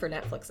optioned for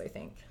Netflix, I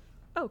think.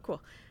 Oh,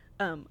 cool.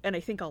 And I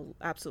think I'll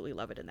absolutely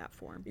love it in that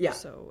form. Yeah.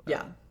 So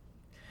yeah,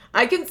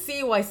 I can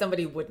see why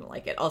somebody wouldn't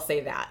like it. I'll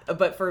say that,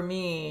 but for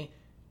me,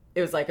 it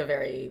was like a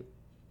very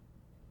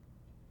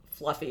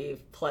fluffy,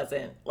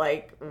 pleasant,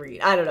 like read.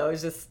 I don't know. It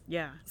was just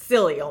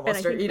silly almost. And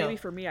I think maybe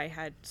for me, I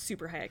had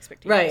super high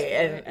expectations. Right,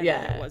 and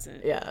it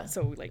wasn't. Yeah.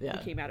 So we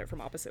came at it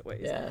from opposite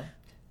ways. Yeah.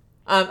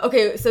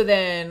 Okay, so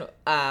then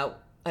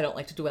I don't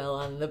like to dwell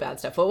on the bad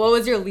stuff. But what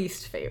was your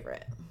least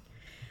favorite?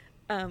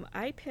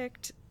 I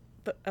picked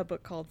a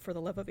book called For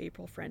the Love of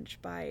April French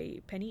by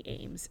Penny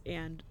Ames,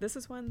 and this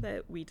is one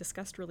that we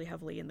discussed really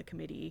heavily in the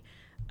committee.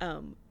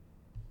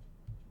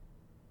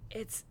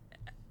 It's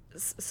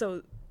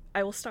so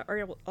I'll start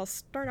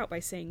out by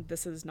saying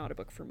this is not a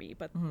book for me,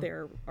 but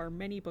there are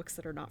many books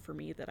that are not for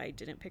me that I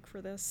didn't pick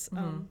for this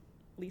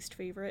least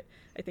favorite.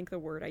 I think the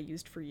word I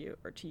used for you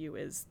or to you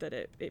is that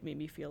it made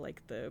me feel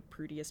like the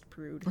prudiest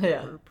prude who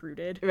ever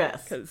pruded.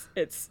 Yes, because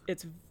it's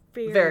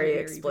very, very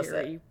explicit.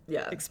 Very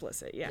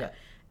explicit. Yeah.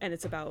 And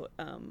it's about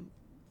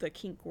the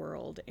kink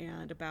world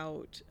and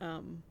about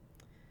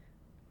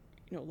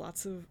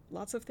lots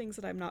of things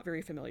that I'm not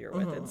very familiar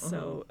with, and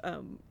so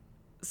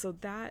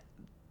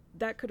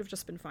that could have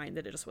just been fine,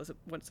 that it just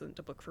wasn't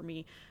a book for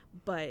me.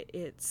 But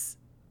it's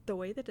the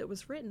way that it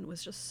was written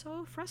was just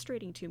so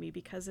frustrating to me,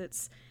 because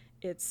it's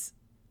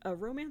a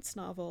romance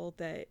novel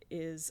that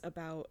is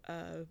about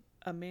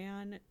a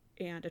man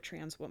and a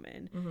trans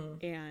woman,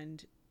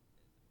 and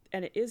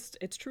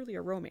it's truly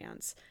a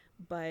romance,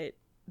 but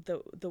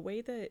the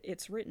way that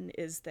it's written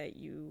is that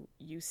you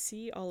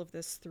see all of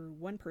this through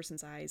one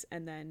person's eyes,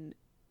 and then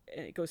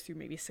it goes through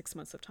maybe 6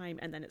 months of time,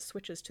 and then it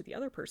switches to the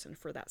other person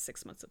for that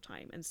 6 months of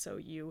time, and so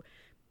you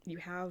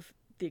have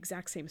the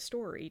exact same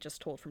story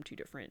just told from two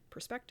different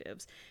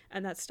perspectives.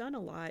 And that's done a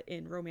lot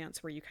in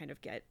romance, where you kind of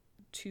get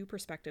two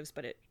perspectives,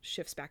 but it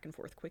shifts back and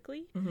forth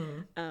quickly.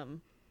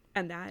 And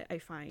that I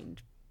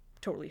find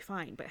totally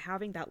fine, but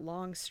having that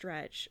long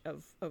stretch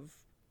of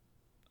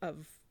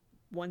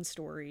one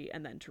story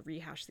and then to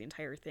rehash the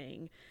entire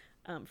thing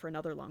for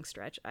another long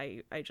stretch,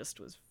 I just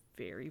was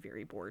very,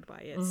 very bored by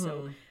it.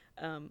 So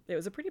it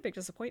was a pretty big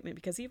disappointment,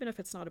 because even if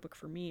it's not a book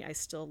for me, I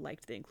still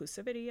liked the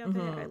inclusivity of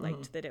it. I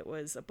liked that it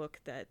was a book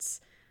that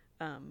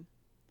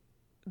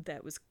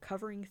was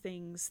covering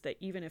things that,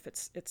 even if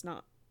it's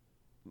not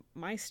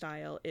my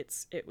style,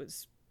 it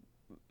was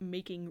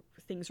making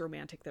things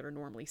romantic that are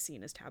normally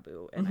seen as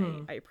taboo,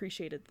 and I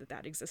appreciated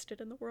that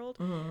existed in the world.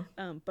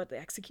 But the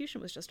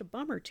execution was just a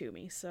bummer to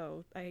me,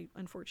 so I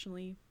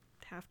unfortunately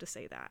have to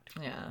say that.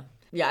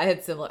 Yeah, I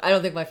had similar. I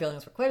don't think my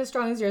feelings were quite as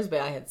strong as yours,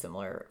 but I had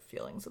similar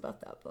feelings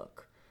about that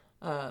book.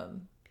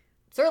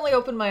 Certainly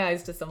opened my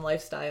eyes to some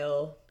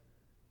lifestyle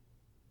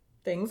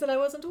things that I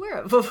wasn't aware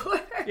of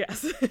before.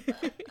 Yes.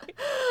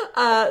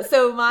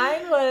 So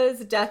mine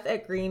was Death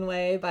at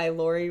Greenway by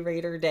Lori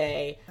Rader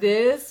Day.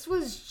 This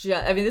was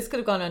just, this could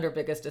have gone under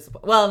biggest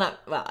disappointment.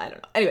 I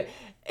don't know. Anyway,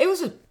 it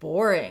was just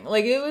boring.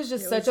 Like, it was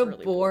just such a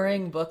really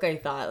boring book, I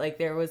thought. Like,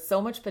 there was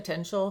so much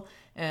potential,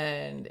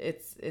 and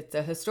it's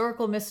a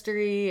historical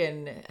mystery,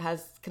 and it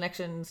has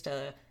connections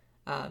to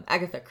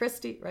Agatha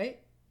Christie, right?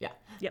 Yeah.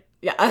 Yep.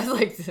 Yeah, I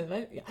was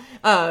like,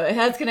 yeah. It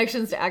has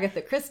connections to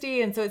Agatha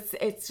Christie, and so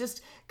it's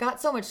just got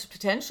so much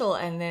potential,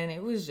 and then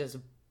it was just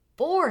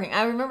boring.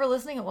 I remember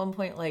listening at one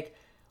point, like,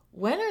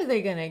 when are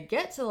they gonna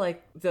get to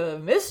like the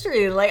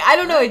mystery? Like, I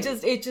don't know. It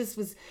just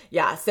was,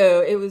 yeah.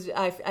 So it was.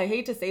 I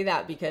hate to say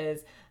that,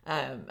 because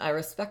I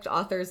respect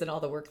authors and all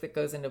the work that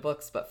goes into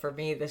books, but for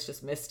me, this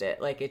just missed it.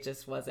 Like, it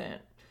just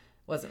wasn't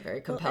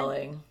very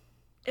compelling. Well,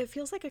 it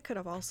feels like it could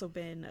have also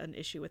been an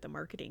issue with the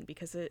marketing,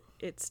 because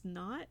it's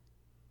not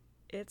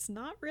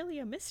really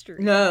a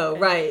mystery. No,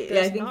 right.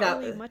 There's I think not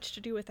really much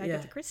to do with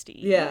Agatha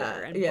Christie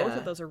either. And both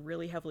of those are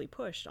really heavily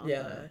pushed on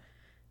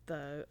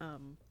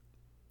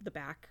the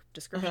back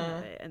description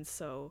of it. And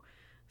so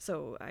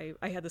I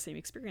had the same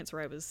experience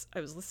where I was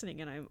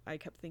listening, and I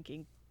kept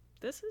thinking,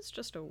 this is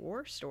just a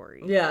war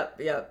story.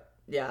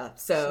 Yeah.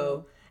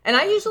 So and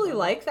I usually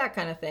like that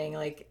kind of thing.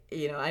 Like,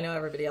 I know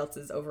everybody else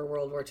is over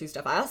World War II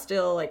stuff. I'll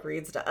still like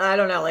read stuff. I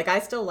don't know. Like, I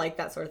still like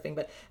that sort of thing,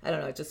 but I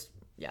don't know. It just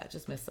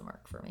missed the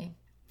mark for me.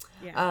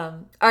 Yeah.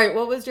 All right.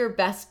 What was your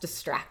best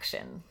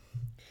distraction?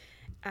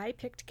 I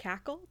picked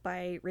Cackle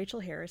by Rachel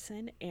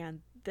Harrison,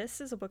 and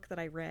this is a book that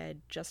I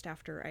read just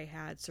after I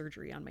had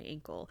surgery on my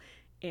ankle.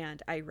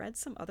 And I read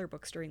some other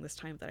books during this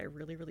time that I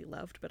really, really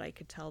loved, but I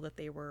could tell that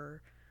they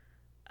were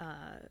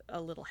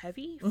a little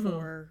heavy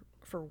for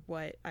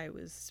what I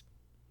was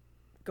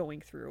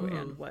going through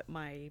and what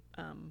my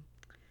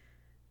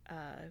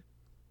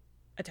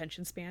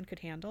attention span could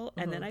handle.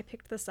 And then I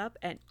picked this up,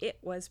 and it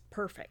was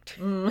perfect.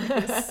 I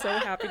was so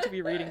happy to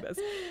be reading this,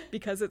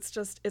 because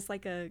it's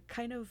like a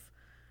kind of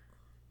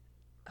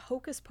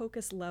hocus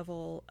pocus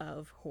level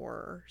of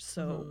horror,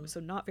 so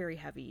not very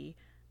heavy,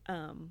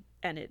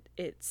 and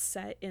it's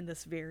set in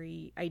this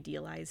very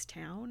idealized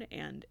town,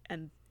 and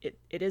it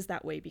is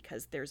that way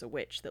because there's a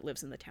witch that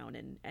lives in the town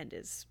and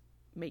is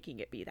making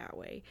it be that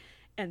way.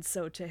 And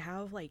so to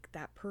have like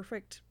that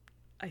perfect,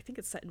 I think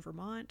it's set in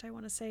Vermont, I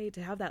want to say,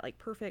 to have that like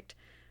perfect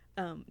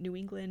New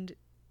England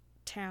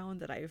town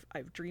that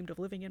I've dreamed of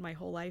living in my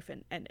whole life,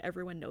 and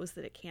everyone knows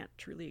that it can't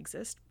truly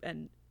exist,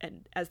 and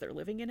as they're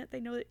living in it, they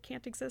know it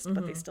can't exist,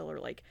 but they still are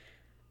like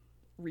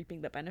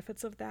reaping the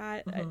benefits of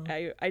that.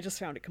 I just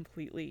found it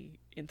completely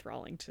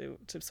enthralling to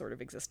sort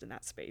of exist in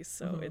that space.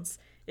 So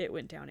it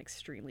went down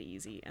extremely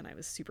easy, and I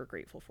was super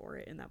grateful for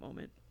it in that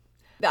moment.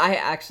 I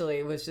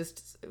actually was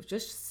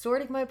just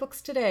sorting my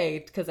books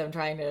today because I'm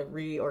trying to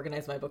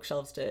reorganize my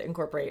bookshelves to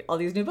incorporate all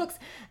these new books.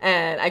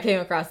 And I came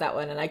across that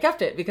one and I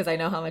kept it because I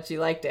know how much you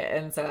liked it.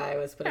 And so I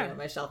was putting it on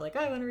my shelf like, oh,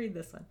 I want to read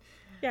this one.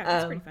 Yeah,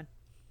 it's pretty fun.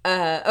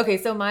 Okay,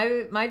 so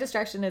my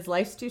distraction is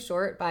Life's Too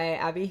Short by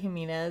Abby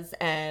Jimenez.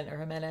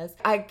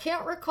 I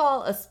can't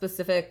recall a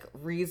specific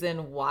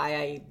reason why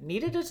I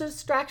needed a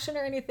distraction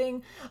or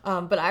anything,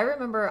 but I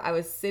remember I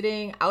was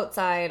sitting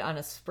outside on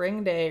a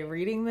spring day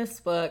reading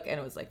this book, and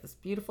it was like this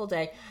beautiful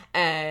day,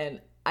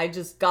 and I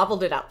just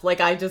gobbled it up.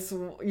 Like I just,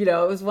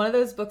 it was one of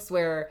those books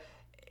where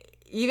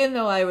even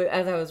though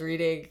as I was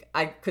reading,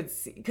 I could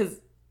see,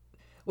 because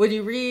when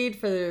you read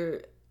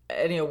for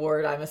any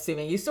award, I'm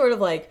assuming you sort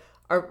of like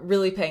are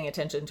really paying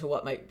attention to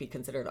what might be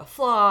considered a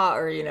flaw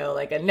or,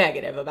 like a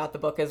negative about the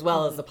book as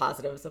well as the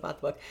positives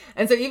about the book.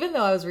 And so even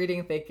though I was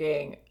reading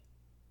thinking,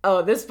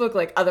 oh, this book,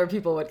 like other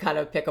people would kind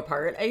of pick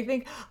apart, I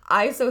think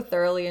I so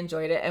thoroughly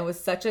enjoyed it and was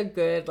such a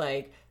good,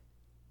 like,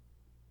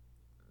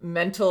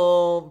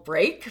 mental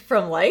break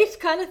from life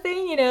kind of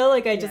thing,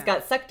 like I just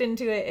got sucked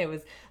into it. It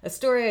was a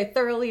story I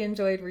thoroughly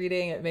enjoyed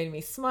reading. It made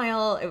me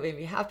smile. It made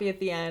me happy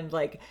at the end.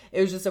 Like it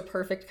was just a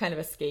perfect kind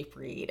of escape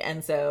read.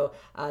 And so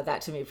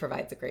that to me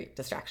provides a great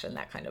distraction,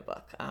 that kind of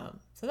book.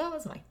 So that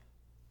was mine.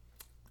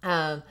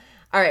 All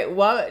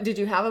right. Did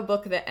you have a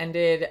book that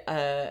ended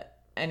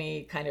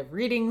any kind of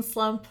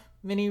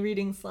mini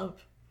reading slump?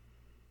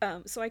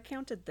 So I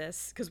counted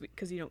this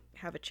because you don't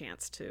have a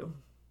chance to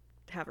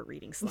have a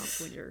reading slump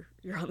when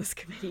you're on this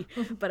committee,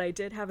 but I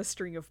did have a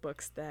string of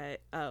books that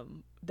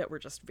were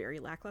just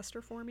very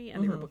lackluster for me,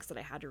 and they were books that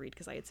I had to read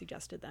because I had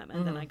suggested them.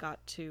 And then I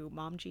got to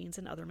Mom Jeans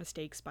and Other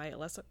Mistakes by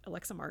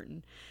Alexa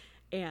Martin,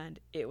 and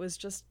it was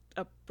just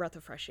a breath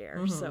of fresh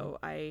air. So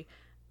I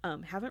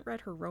haven't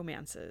read her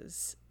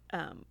romances,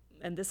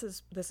 and this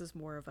is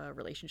more of a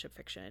relationship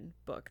fiction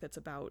book that's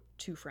about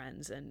two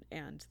friends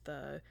and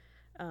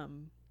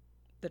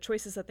the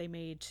choices that they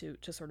made to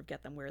sort of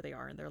get them where they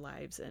are in their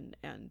lives,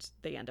 and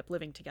they end up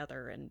living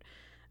together, and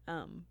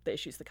the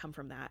issues that come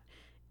from that,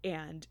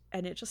 and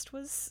it just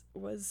was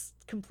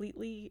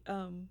completely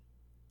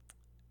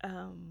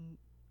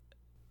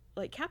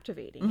like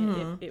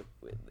captivating.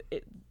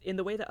 It in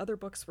the way that other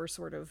books were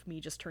sort of me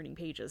just turning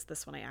pages,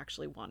 this one I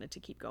actually wanted to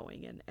keep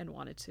going and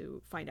wanted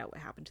to find out what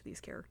happened to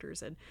these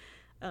characters, and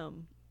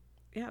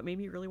it made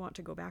me really want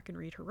to go back and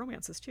read her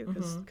romances too,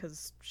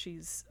 because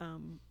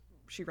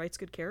she writes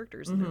good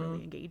characters and they're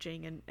really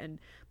engaging,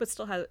 but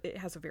still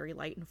has a very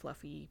light and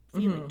fluffy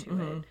feeling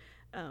to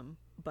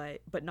it,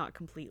 but not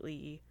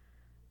completely.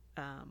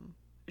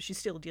 She's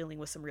still dealing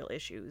with some real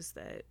issues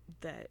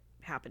that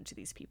happen to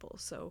these people.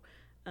 So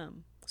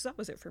that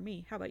was it for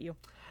me. How about you?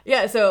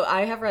 Yeah, so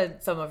I have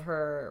read some of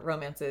her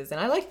romances and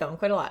I like them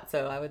quite a lot,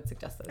 so I would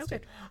suggest those too.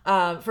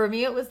 For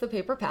me, it was The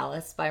Paper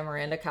Palace by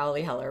Miranda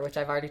Cowley Heller, which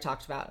I've already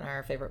talked about in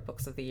our favorite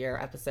books of the year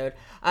episode.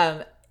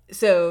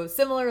 So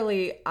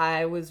similarly,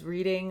 I was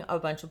reading a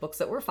bunch of books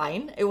that were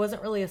fine. It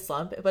wasn't really a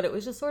slump, but it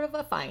was just sort of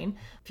a fine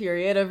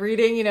period of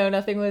reading.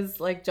 Nothing was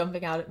like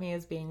jumping out at me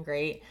as being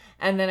great.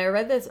 And then I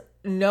read this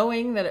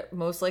knowing that it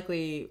most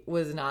likely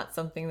was not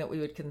something that we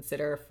would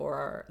consider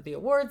for the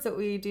awards that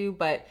we do,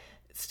 but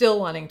still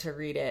wanting to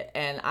read it.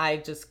 And I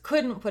just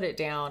couldn't put it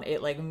down.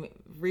 It like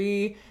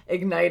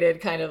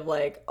reignited kind of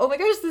like, oh my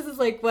gosh, this is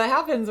like what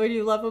happens when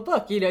you love a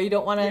book. You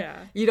don't want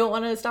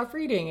to stop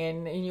reading,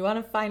 and you want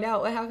to find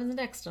out what happens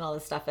next and all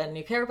this stuff, and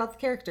you care about the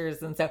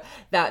characters. And so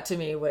that to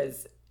me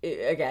was,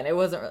 again, it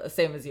wasn't the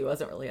same as you. It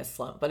wasn't really a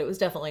slump, but it was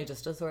definitely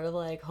just a sort of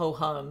like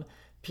ho-hum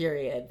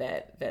period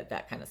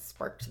that kind of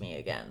sparked me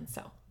again.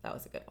 So that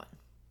was a good one.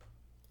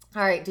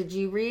 All right. Did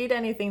you read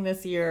anything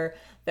this year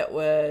that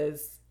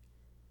was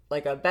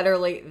like a better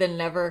late than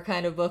never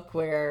kind of book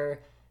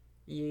where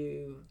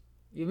you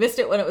missed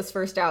it when it was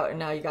first out and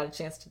now you got a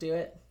chance to do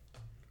it?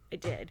 I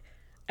did.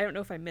 I don't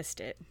know if I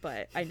missed it,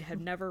 but I had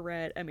never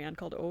read A Man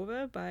Called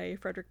Ove by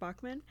Frederick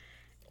Bachman,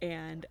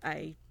 and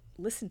I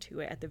listened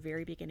to it at the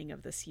very beginning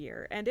of this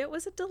year, and it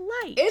was a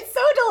delight. It's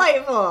so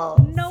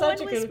delightful. No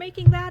one was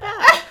making that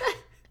up.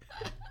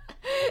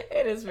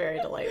 It is very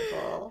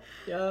delightful.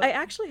 Yep. I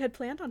actually had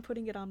planned on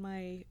putting it on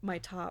my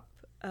top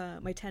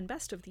my 10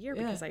 best of the year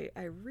because I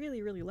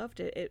really, really loved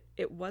it.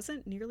 It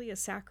wasn't nearly as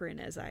saccharine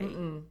as I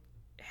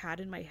had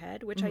in my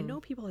head, which I know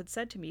people had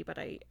said to me, but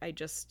I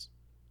just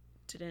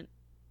didn't.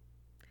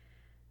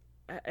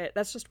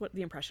 That's just what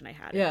the impression I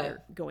had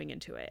going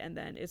into it. And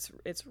then it's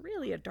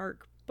really a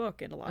dark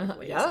book in a lot of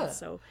ways. Yeah.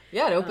 So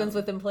it opens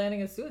with him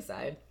planning a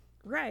suicide.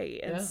 Right.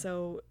 And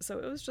so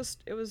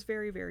it was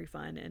very, very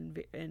fun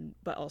and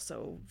but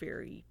also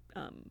very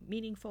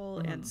meaningful.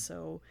 And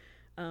so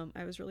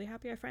I was really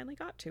happy I finally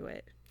got to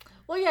it.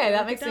 Well, yeah,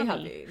 that makes me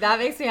happy. That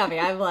makes me happy.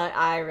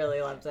 I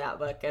really loved that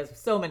book, as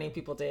so many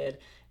people did,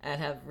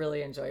 and have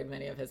really enjoyed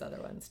many of his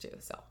other ones too.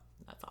 So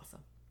that's awesome.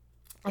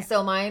 Yeah.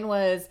 So mine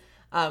was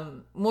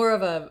more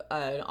of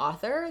an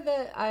author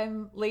that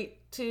I'm late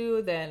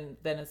to than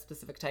a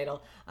specific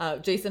title.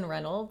 Jason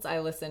Reynolds, I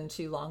listened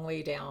to Long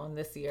Way Down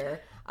this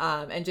year.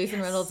 And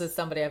Jason Reynolds is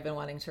somebody I've been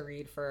wanting to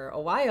read for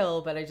a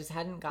while, but I just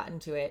hadn't gotten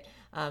to it.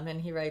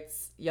 And he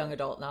writes young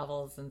adult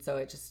novels, and so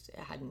it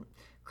hadn't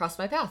crossed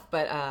my path.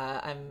 But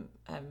I'm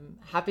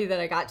happy that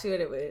I got to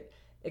it. It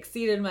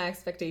exceeded my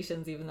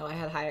expectations, even though I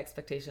had high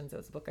expectations. It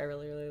was a book I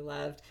really, really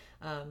loved.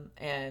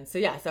 And so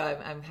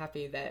I'm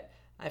happy that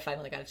I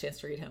finally got a chance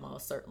to read him. I'll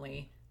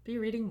certainly be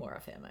reading more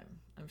of him,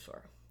 I'm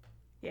sure.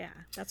 Yeah,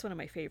 that's one of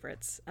my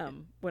favorites.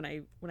 When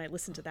I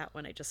listened to that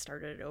one, I just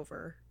started it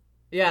over.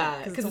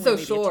 Yeah, because it's so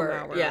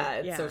short. Yeah,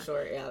 it's so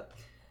short. Yeah,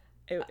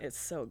 it's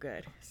so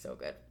good. So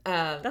good.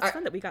 That's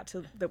fun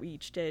that we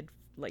each did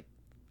like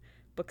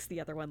books the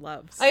other one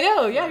loves. I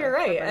know. Yeah, you're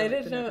right. I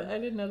didn't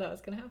know that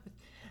was going to happen.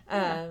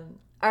 Yeah.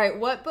 All right,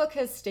 what book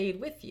has stayed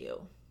with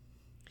you?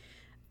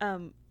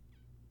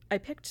 I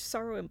picked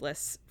Sorrow and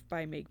Bliss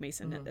by Meg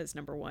Mason as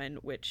number one,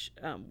 which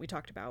we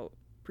talked about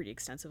pretty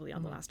extensively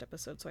on the last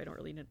episode, so I don't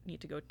really need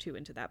to go too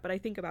into that. But I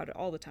think about it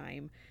all the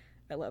time.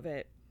 I love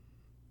it.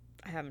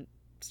 I haven't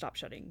stopped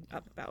shutting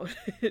up about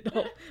it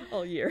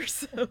all year.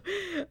 So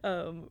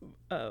I'm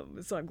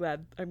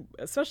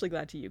especially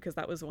glad to you, because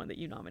that was the one that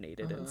you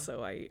nominated, and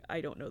so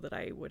I don't know that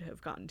I would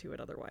have gotten to it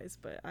otherwise,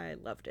 but I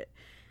loved it.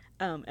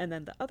 And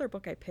then the other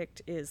book I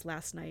picked is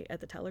Last Night at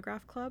the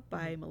Telegraph Club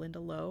by Melinda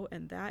Lowe,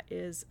 and that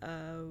is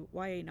a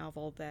YA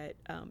novel that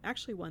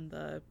actually won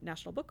the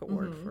National Book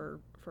Award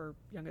for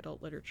young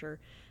adult literature,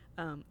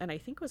 and I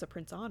think was a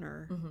Printz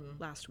Honor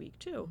last week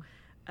too.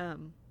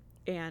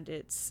 And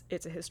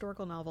it's a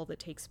historical novel that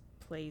takes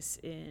place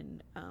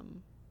in I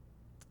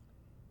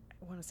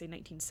want to say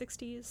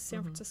 1960s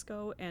San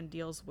Francisco, and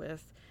deals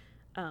with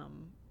a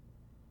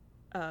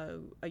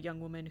young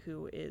woman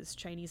who is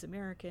Chinese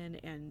American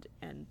and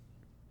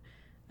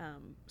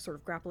sort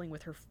of grappling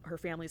with her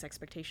family's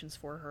expectations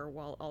for her,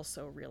 while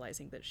also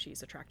realizing that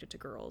she's attracted to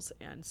girls.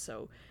 And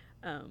so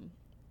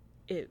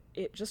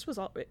it just was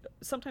all.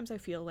 Sometimes I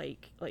feel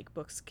like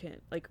books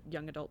can, like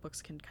young adult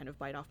books can kind of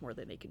bite off more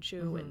than they can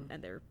chew,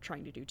 and they're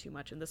trying to do too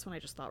much. And this one I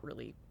just thought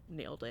really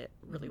nailed it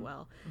really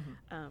well.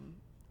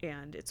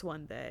 And it's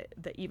one that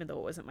even though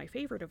it wasn't my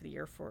favorite of the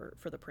year for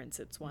the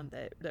Prince, it's one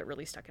that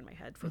really stuck in my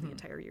head for the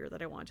entire year,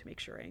 that I wanted to make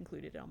sure I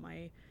included on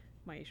my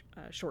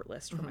short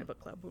list for my book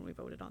club when we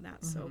voted on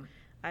that. So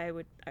I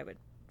would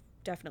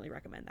definitely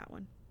recommend that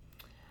one.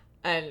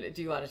 And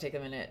do you want to take a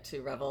minute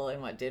to revel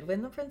in what did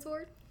win the Prince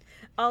Award?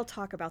 I'll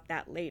talk about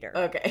that later.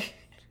 Okay.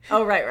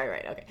 Oh, right.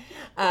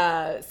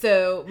 Okay.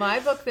 So my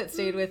book that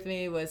stayed with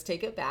me was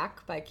Take It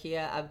Back by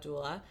Kia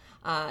Abdullah.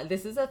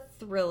 This is a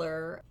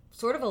thriller,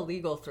 sort of a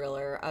legal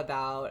thriller,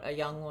 about a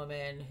young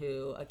woman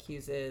who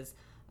accuses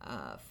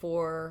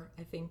four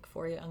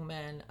young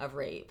men of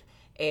rape.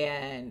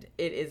 And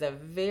it is a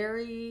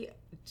very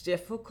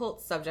difficult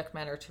subject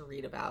matter to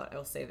read about,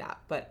 I'll say that.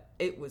 But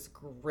it was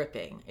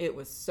gripping. It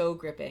was so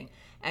gripping.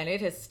 And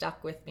it has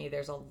stuck with me.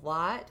 There's a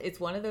lot. It's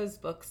one of those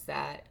books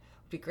that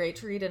would be great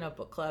to read in a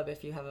book club,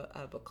 if you have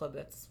a book club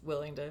that's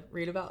willing to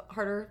read about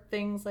harder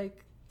things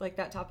like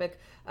that topic.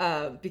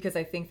 Because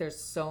I think there's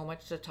so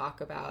much to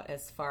talk about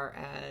as far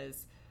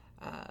as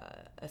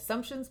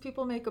assumptions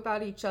people make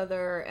about each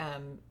other.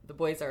 The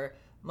boys are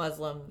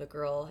Muslim, the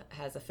girl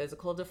has a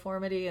physical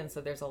deformity, and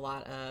so there's a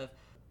lot of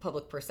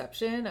public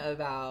perception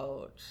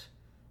about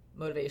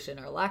motivation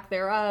or lack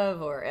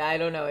thereof, or I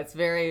don't know. It's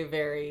very,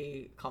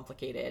 very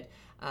complicated,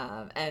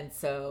 and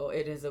so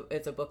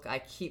it's a book I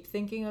keep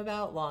thinking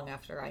about long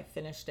after I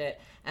finished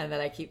it, and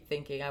that I keep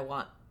thinking I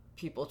want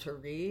people to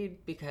read,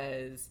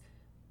 because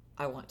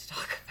I want to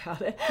talk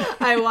about it.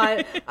 I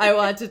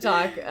want to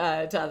talk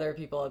to other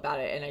people about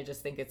it, and I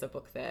just think it's a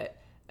book that.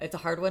 It's a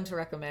hard one to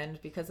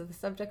recommend because of the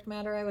subject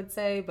matter, I would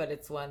say, but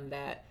it's one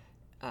that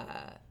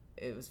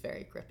it was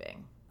very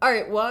gripping. All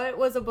right, what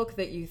was a book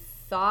that you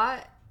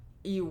thought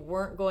you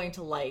weren't going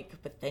to like,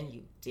 but then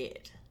you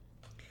did?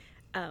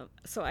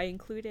 So I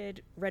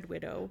included Red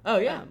Widow. Oh,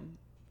 yeah.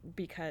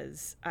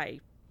 Because I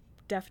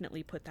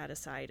definitely put that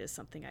aside as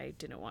something I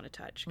didn't want to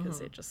touch,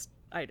 because it just,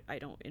 I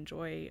don't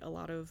enjoy a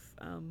lot of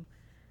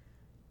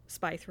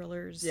spy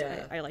thrillers.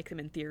 Yeah. I like them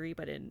in theory,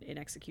 but in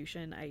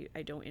execution,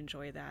 I don't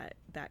enjoy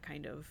that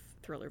kind of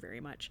thriller very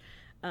much.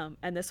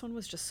 And this one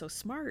was just so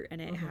smart, and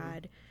it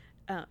had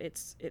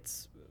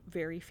it's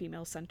very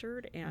female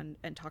centered, and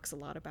talks a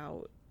lot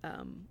about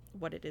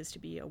what it is to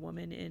be a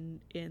woman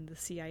in the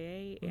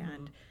CIA,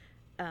 and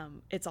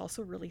it's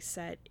also really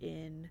set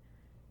in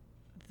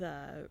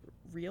the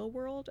real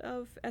world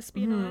of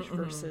espionage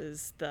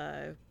versus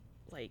the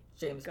like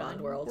James Bond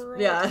world.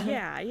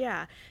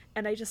 Yeah.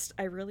 And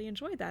I really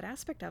enjoyed that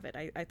aspect of it.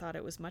 I thought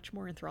it was much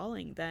more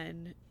enthralling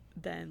than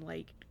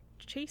like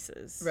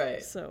chases.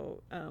 Right.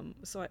 So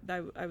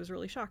I was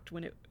really shocked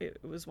when it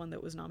was one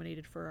that was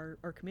nominated for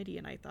our committee,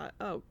 and I thought,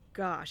 oh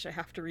gosh, I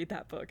have to read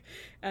that book.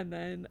 And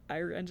then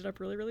I ended up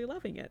really, really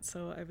loving it.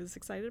 So I was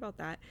excited about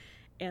that.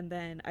 And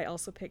then I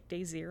also picked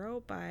Day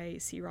Zero by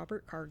C.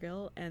 Robert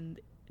Cargill, and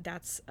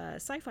that's a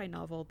sci-fi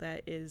novel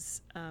that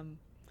is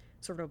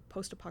sort of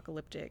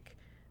post-apocalyptic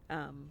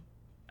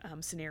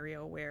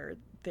scenario where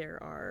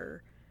there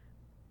are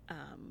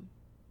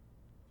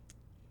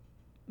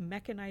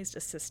mechanized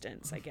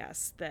assistants, I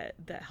guess, that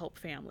help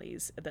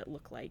families that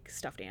look like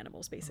stuffed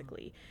animals,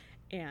 basically.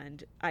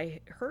 And I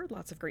heard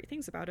lots of great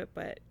things about it,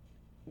 but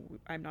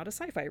I'm not a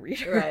sci-fi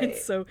reader, right.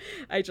 So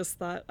I just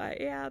thought,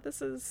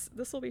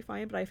 this will be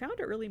fine. But I found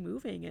it really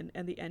moving,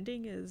 and the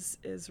ending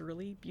is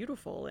really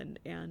beautiful,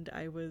 and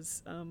I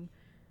was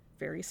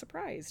very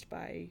surprised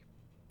by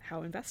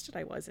how invested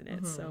I was in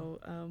it. So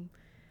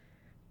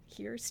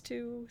here's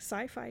to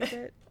sci-fi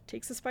that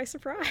takes us by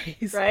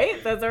surprise.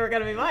 Right? That's what we're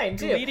going to be mine,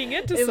 too. Leading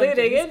into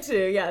something.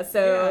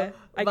 So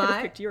I could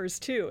have picked yours,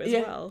 too, as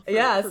well. So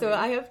me.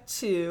 I have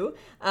two.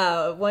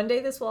 One Day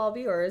This Will All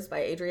Be Yours by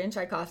Adrian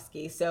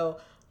Tchaikovsky. So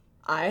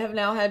I have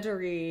now had to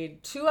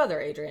read two other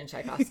Adrian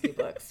Tchaikovsky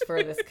books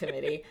for this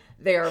committee.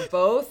 They were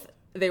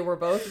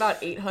both about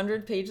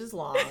 800 pages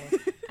long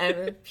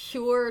and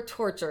pure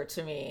torture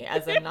to me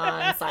as a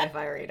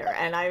non-sci-fi reader.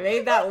 And I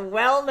made that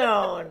well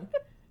known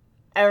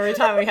every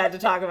time we had to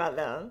talk about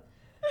them.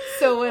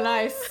 So when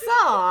I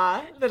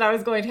saw that I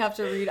was going to have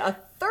to read a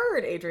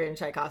third Adrian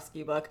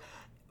Tchaikovsky book,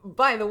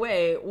 by the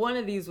way, one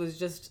of these was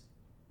just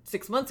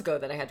 6 months ago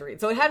that I had to read.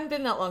 So it hadn't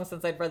been that long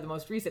since I'd read the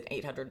most recent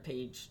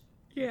 800-page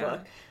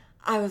book.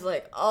 I was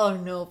like, oh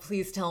no,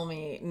 please tell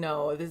me,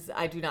 no,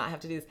 I do not have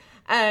to do this.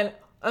 And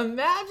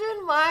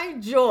imagine my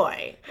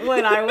joy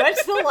when I went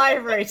to the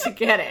library to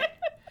get it.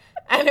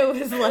 And it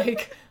was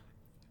like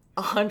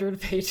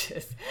 100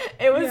 pages.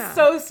 It was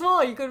so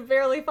small. You could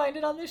barely find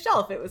it on the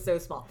shelf. It was so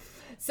small.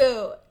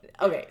 So,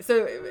 okay.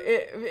 So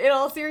in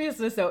all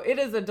seriousness though, it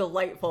is a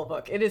delightful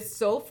book. It is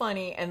so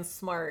funny and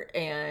smart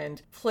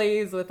and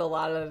plays with a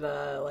lot of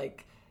the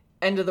like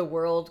end of the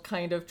world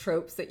kind of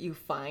tropes that you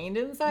find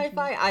in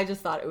sci-fi. I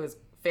just thought it was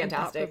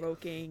fantastic.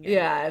 Thought-provoking.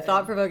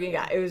 Thought-provoking.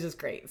 Yeah, it was just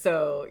great.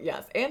 So,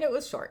 yes. And it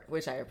was short,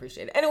 which I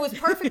appreciated. And it was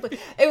perfectly,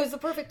 it was the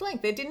perfect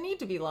length. It didn't need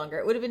to be longer.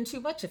 It would have been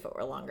too much if it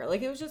were longer.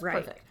 Like, it was just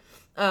perfect.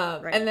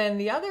 And then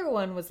the other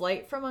one was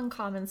Light from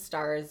Uncommon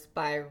Stars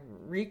by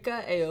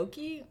Rika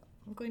Aoki.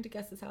 I'm going to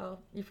guess is how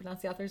you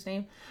pronounce the author's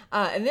name.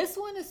 And this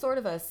one is sort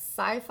of a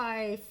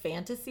sci-fi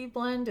fantasy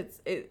blend.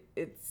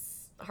 It's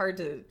hard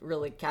to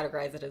really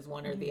categorize it as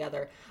one or the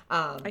other.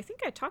 I think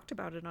I talked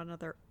about it on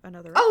another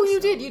Oh,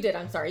 episode. you did.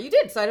 I'm sorry. You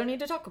did. So I don't need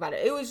to talk about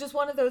it. It was just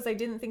one of those I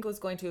didn't think was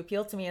going to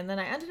appeal to me. And then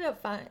I ended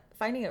up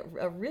finding it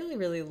a really,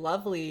 really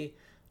lovely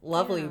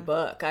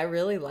book. I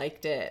really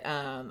liked it.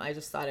 I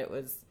just thought it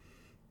was,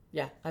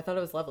 I thought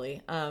it was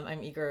lovely.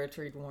 I'm eager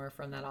to read more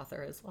from that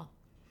author as well.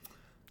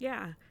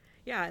 Yeah.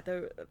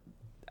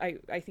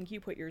 I think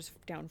you put yours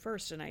down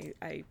first, and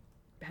I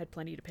had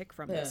plenty to pick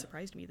from that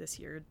surprised me this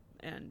year.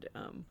 And,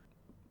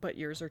 but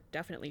yours are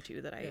definitely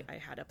two that I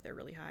had up there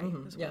really high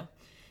as well.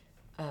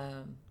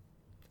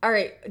 All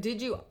right.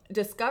 Did you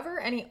discover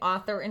any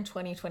author in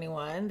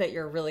 2021 that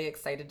you're really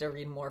excited to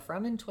read more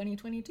from in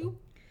 2022?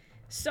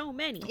 So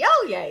many.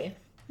 Oh, yay.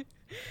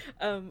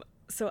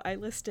 So I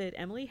listed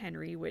Emily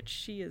Henry, which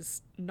she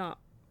is not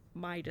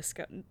my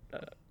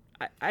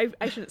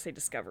I shouldn't say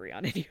discovery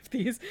on any of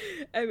these.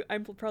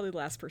 I'm probably the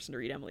last person to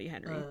read Emily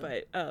Henry,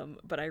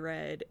 but I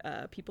read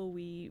People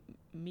We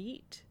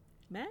Meet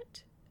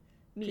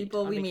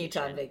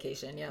on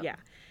Vacation. Yeah.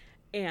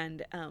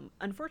 And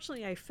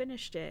unfortunately, I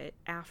finished it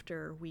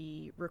after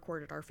we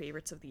recorded our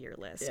favorites of the year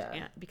list,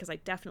 because I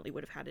definitely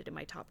would have had it in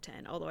my top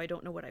 10. Although I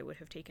don't know what I would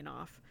have taken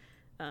off.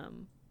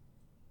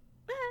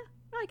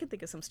 I can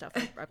think of some stuff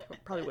I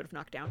probably would have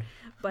knocked down,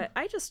 but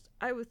I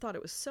thought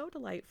it was so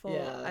delightful.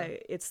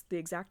 It's the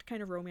exact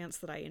kind of romance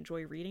that I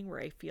enjoy reading, where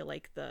I feel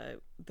like the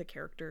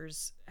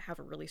characters have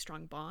a really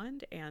strong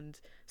bond, and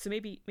so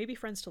maybe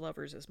Friends to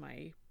Lovers is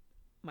my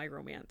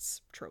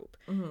romance trope,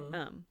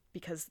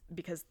 because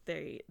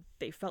they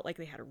felt like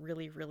they had a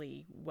really,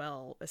 really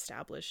well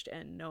established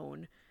and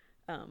known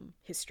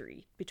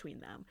history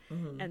between them,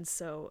 and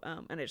so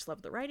and I just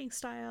love the writing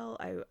style.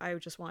 I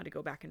just wanted to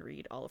go back and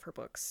read all of her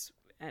books,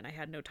 and I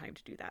had no time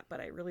to do that, but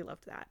I really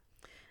loved that.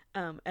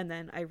 And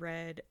then I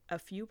read a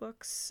few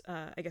books,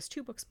 I guess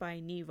 2 books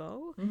by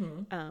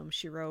Nevo.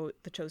 She wrote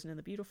The Chosen and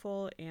the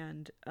Beautiful,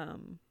 and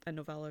a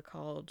novella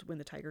called When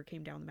the Tiger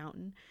Came Down the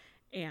Mountain.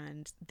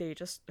 And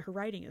her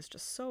writing is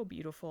just so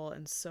beautiful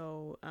and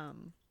so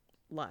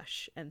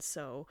lush. And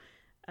so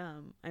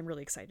I'm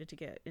really excited to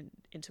get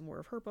into more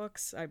of her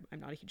books. I'm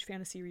not a huge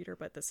fantasy reader,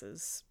 but this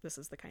is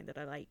the kind that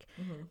I like.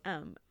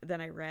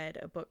 Then I read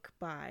a book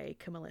by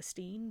Camilla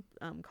Steen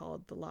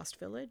called The Lost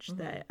Village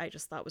that I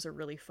just thought was a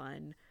really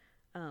fun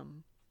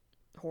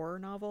horror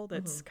novel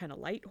that's kind of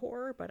light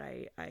horror, but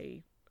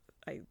I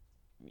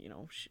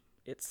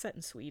it's set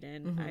in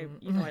Sweden.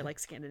 I like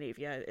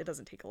Scandinavia. It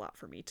doesn't take a lot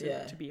for me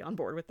to be on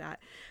board with that.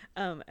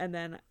 And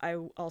then I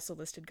also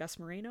listed Gus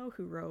Moreno,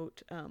 who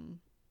wrote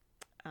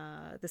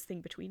This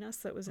Thing Between Us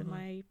that was in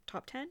my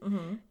top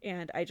 10.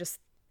 And I just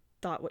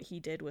thought what he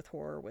did with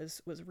horror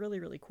was really,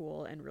 really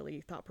cool and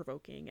really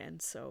thought-provoking.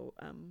 And so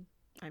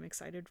I'm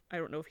excited. I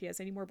don't know if he has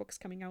any more books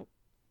coming out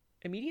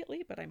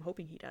immediately, but I'm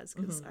hoping he does,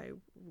 because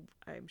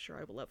I'm sure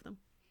I will love them.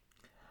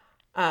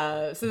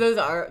 So those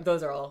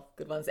are all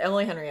good ones.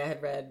 Emily Henry I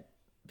had read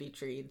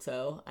Beach Read,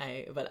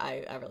 but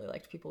I really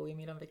liked People We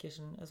Meet on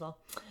Vacation as well.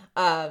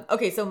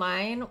 Okay, so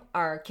mine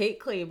are Kate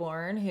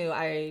Claiborne, who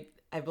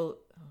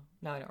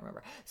now I don't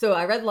remember. So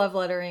I read Love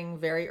Lettering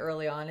very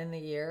early on in the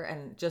year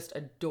and just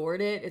adored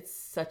it. It's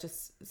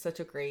such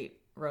a great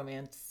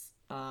romance.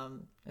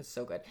 It's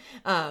so good.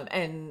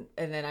 And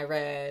then I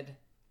read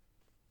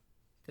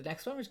the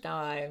next one, which now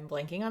I'm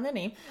blanking on the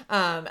name.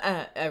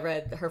 I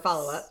read her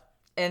follow-up.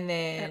 And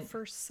then At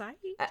First Sight?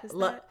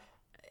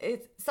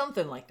 It's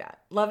something like that.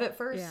 Love at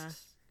First? Yeah.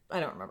 I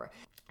don't remember.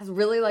 I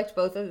really liked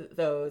both of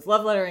those.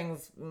 Love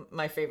Lettering's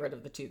my favorite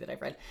of the two that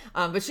I've read.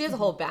 But she has a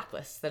whole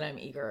backlist that I'm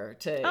eager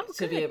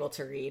to be able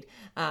to read.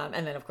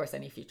 And then, of course,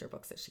 any future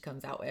books that she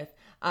comes out with.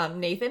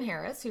 Nathan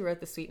Harris, who wrote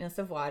The Sweetness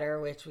of Water,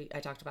 which I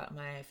talked about in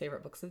my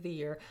favorite books of the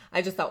year.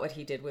 I just thought what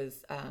he did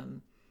was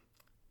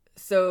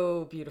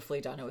so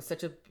beautifully done. It was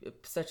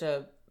such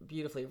a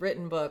beautifully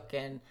written book,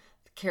 and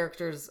the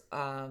characters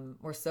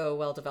were so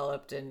well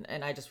developed,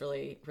 and I just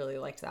really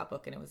liked that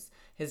book, and it was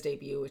his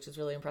debut, which is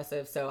really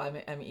impressive. So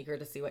I'm eager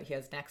to see what he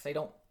has next. I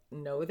don't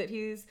know that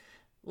he's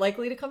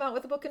likely to come out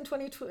with a book in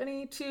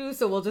 2022,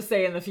 so we'll just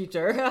say in the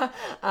future.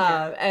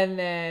 And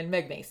then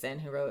Meg Mason,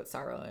 who wrote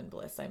Sorrow and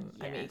Bliss. I'm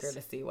eager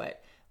to see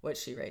what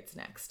she writes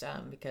next,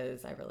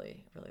 because I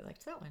really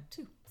liked that one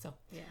too. So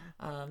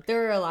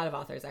there are a lot of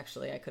authors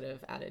actually I could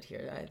have added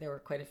here. There were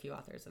quite a few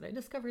authors that I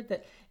discovered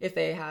that if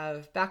they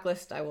have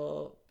backlist, I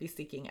will be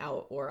seeking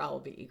out, or I'll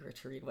be eager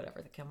to read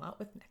whatever they come out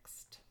with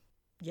next.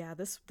 Yeah,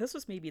 this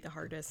was maybe the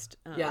hardest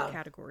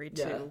category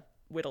to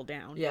whittle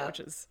down, which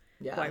is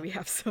why we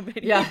have so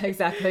many. Yeah,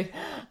 exactly.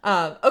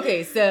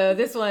 Okay, so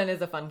this one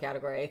is a fun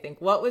category, I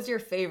think. What was your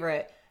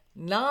favorite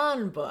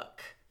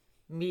non-book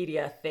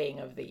media thing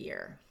of the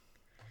year?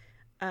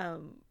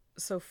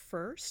 So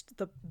first,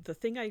 the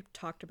thing I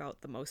talked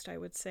about the most, I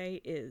would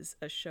say, is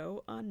a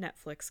show on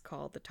Netflix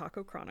called The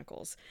Taco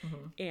Chronicles.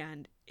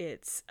 And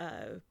it's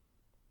a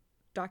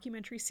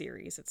documentary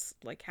series. It's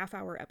like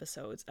half-hour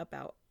episodes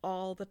about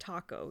all the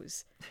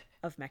tacos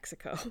of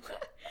Mexico.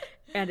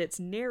 And it's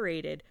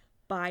narrated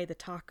by the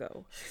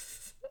taco.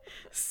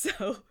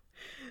 So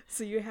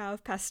you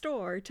have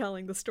Pastor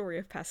telling the story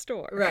of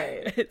Pastor.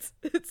 Right. It's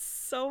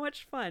so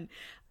much fun.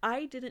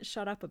 I didn't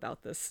shut up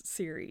about this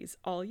series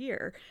all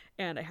year,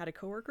 and I had a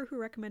coworker who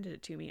recommended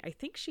it to me. I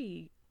think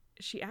she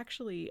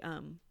actually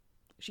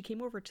she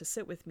came over to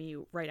sit with me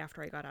right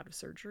after I got out of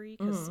surgery,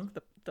 because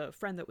the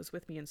friend that was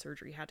with me in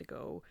surgery had to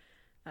go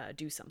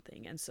do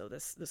something, and so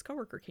this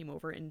coworker came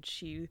over, and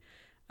she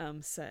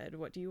said,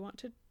 "What do you want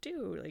to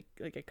do?"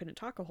 Like I couldn't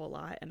talk a whole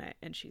lot,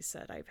 and she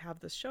said, "I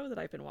have this show that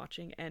I've been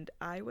watching," and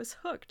I was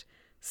hooked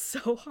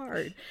so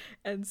hard.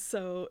 And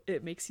so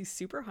it makes you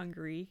super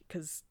hungry,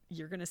 because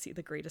you're gonna see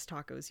the greatest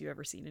tacos you've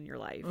ever seen in your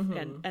life.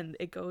 And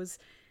it goes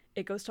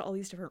to all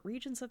these different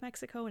regions of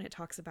Mexico, and it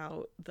talks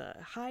about the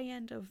high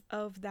end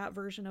of that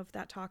version of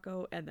that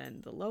taco, and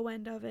then the low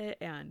end of it,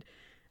 and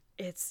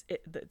it's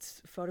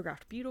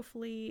photographed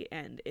beautifully,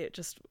 and it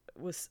just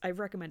was. I've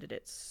recommended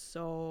it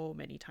so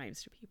many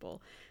times to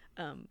people,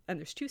 and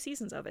there's 2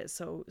 seasons of it,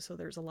 so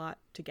there's a lot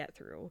to get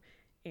through,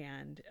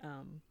 and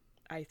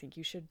I think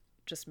you should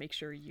just make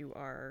sure you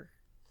are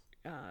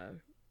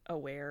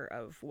aware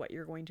of what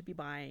you're going to be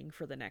buying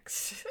for the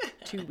next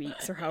 2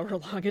 weeks, or however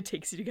long it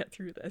takes you to get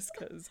through this,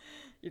 because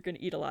you're going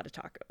to eat a lot of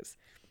tacos.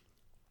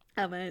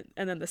 And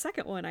then the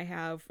second one I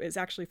have is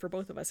actually for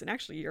both of us, and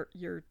actually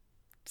your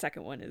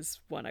second one is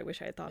one I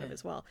wish I had thought of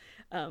as well.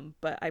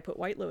 But I put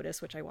White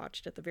Lotus, which I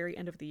watched at the very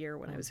end of the year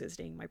when I was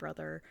visiting my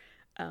brother,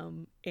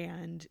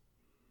 and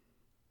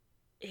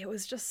it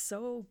was just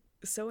so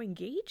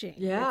engaging.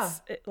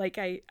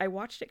 I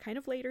watched it kind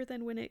of later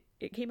than when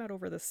it came out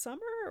over the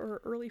summer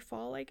or early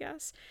fall, I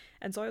guess,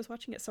 and so I was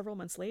watching it several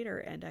months later,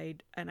 and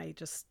I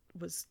just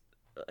was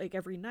like,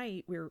 every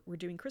night we're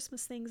doing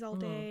Christmas things all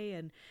day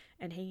and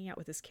hanging out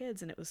with his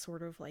kids, and it was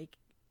sort of like,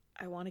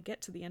 I want to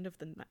get to the end of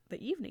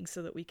the evening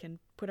so that we can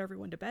put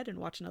everyone to bed and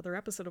watch another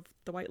episode of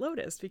The White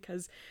Lotus,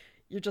 because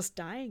you're just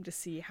dying to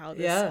see how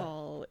this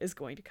all is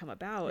going to come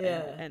about.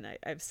 And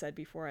I've said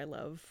before, I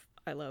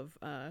love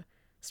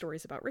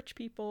stories about rich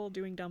people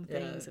doing dumb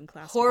things and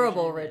class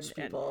horrible rich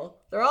people.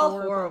 They're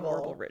all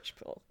horrible rich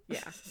people.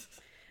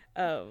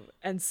 Yeah.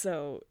 And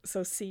so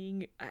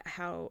seeing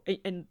how,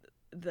 and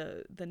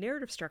the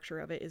narrative structure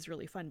of it is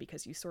really fun,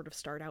 because you sort of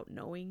start out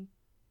knowing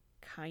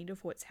kind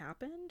of what's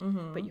happened,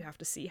 but you have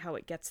to see how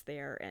it gets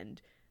there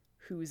and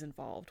who's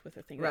involved with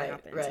the thing that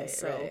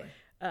happens.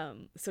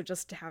 So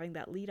just having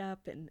that lead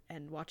up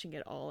and watching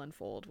it all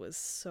unfold was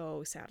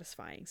so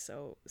satisfying.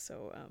 So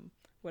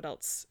what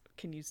else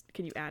can you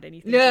add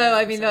anything? No,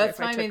 I mean, that's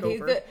fine.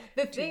 The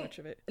thing, much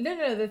of it.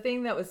 No, the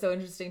thing that was so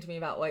interesting to me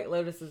about White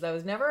Lotus is I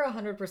was never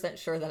 100%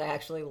 sure that I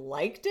actually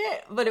liked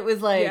it, but it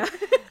was like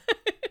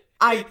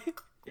I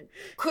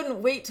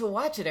couldn't wait to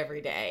watch it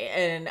every day,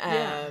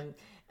 and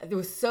it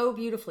was so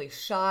beautifully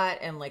shot,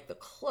 and like the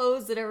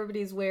clothes that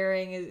everybody's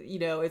wearing is,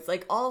 it's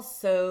like all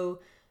so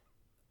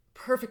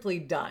perfectly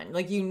done.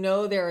 Like,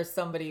 there is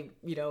somebody,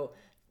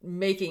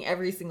 making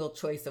every single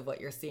choice of what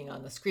you're seeing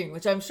on the screen,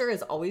 which I'm sure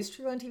is always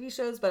true on TV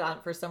shows,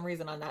 but for some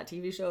reason on that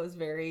TV show, it was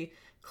very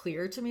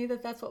clear to me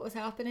that that's what was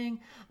happening.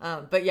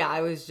 But yeah,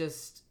 I was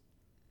just,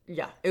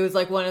 yeah, it was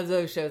like one of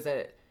those shows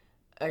that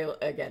I,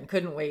 again,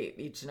 couldn't wait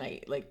each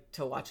night, like,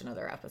 to watch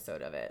another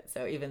episode of it.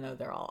 So even though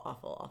they're all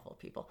awful, awful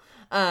people.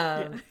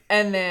 And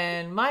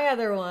then my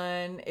other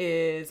one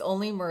is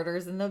Only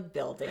Murders in the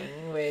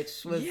Building,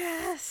 which was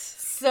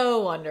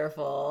so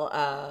wonderful.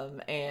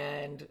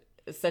 And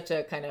such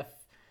a kind of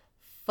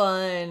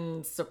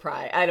fun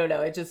surprise. I don't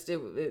know.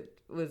 It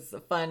was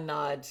a fun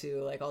nod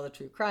to like all the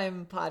true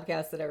crime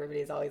podcasts that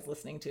everybody's always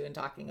listening to and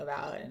talking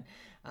about,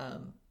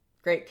 and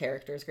great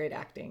characters, great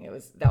acting.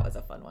 That was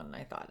a fun one.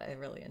 I thought I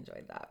really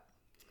enjoyed that.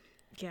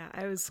 Yeah,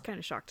 I was kind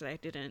of shocked that I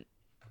didn't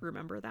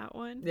remember that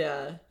one.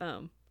 Yeah.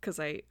 Because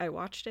I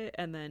watched it,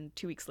 and then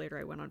 2 weeks later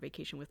I went on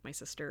vacation with my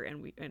sister,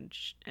 and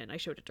I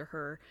showed it to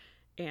her.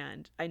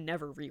 And I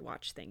never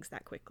rewatch things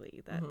that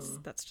quickly.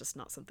 That's just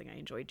not something I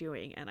enjoy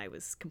doing. And I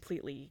was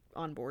completely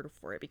on board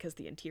for it because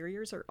the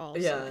interiors are all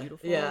so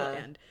beautiful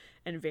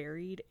and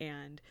varied,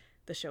 and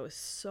the show is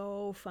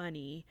so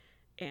funny.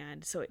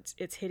 And so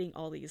it's hitting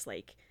all these,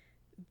 like,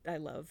 I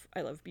love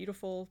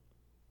beautiful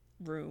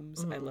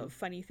rooms. I love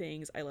funny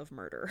things. I love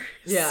murder.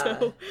 Yeah.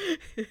 So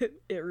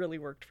it really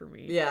worked for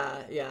me.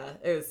 Yeah.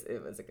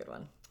 It was a good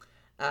one.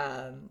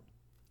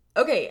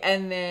 Okay,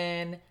 and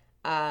then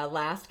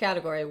last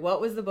category,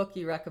 what was the book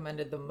you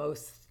recommended the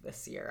most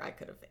this year? I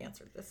could have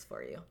answered this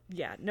for you.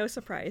 Yeah, no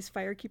surprise.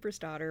 Firekeeper's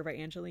Daughter by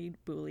Angeline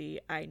Boulley.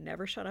 I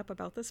never shut up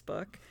about this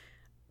book.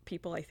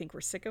 People, I think,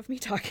 were sick of me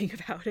talking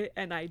about it,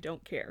 and I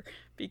don't care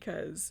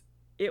because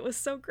it was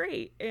so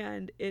great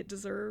and it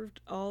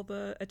deserved all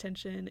the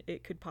attention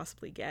it could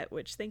possibly get,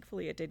 which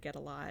thankfully it did get a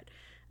lot.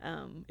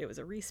 It was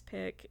a Reese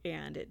pick,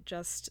 and it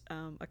just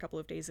a couple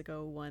of days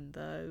ago won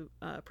the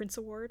Prince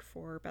Award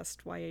for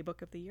Best YA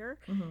Book of the Year.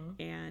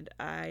 And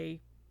I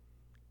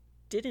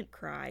didn't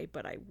cry,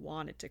 but I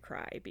wanted to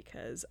cry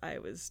because I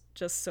was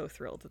just so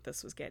thrilled that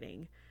this was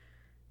getting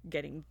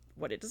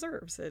what it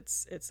deserves.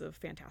 It's a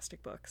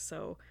fantastic book.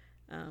 So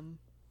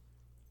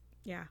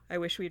yeah, I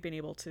wish we'd been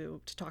able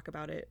to talk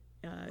about it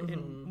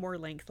in more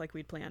length like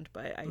we'd planned,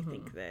 but I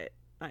think that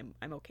I'm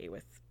okay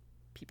with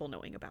people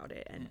knowing about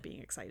it and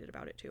being excited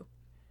about it too.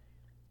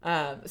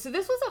 So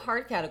this was a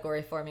hard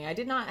category for me. I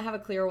did not have a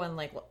clear one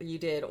like you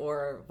did,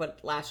 or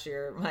what last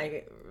year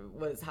my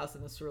was House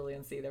in the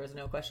Cerulean Sea. There was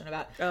no question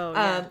about. Oh,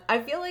 yeah. I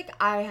feel like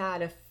I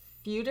had a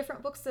few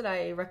different books that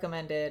I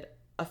recommended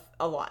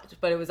a lot,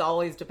 but it was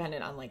always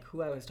dependent on like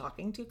who I was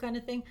talking to, kind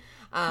of thing.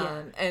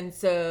 And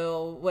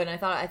so when I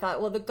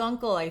thought, well, The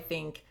Guncle, I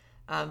think,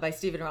 by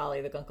Stephen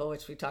Raleigh, The Guncle,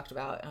 which we talked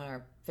about in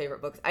our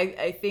favorite books.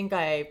 I think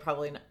I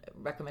probably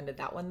recommended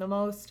that one the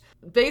most.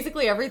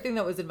 Basically, everything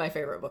that was in my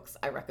favorite books,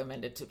 I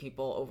recommended to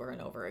people over and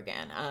over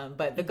again.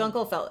 But The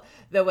Guncle felt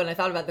that when I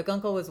thought about The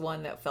Guncle was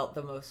one that felt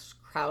the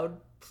most crowd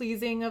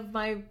pleasing of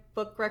my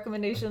book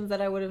recommendations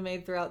that I would have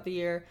made throughout the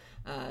year.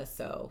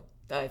 So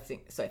I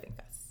think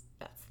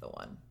that's the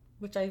one,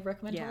 which I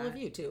recommend to all of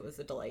you too. It was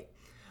a delight.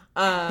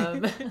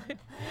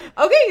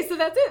 Okay, so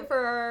that's it for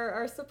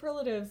our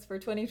superlatives for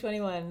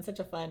 2021. Such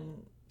a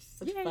fun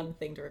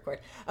thing to record.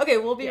 Okay,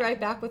 we'll be right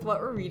back with what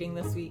we're reading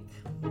this week.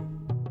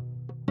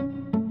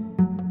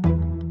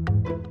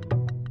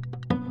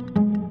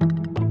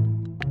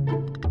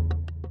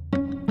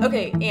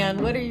 Okay,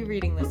 Anne, what are you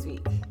reading this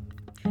week?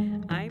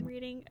 I'm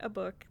reading a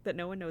book that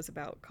no one knows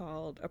about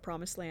called A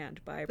Promised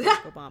Land by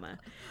Barack Obama.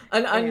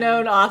 An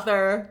unknown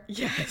author.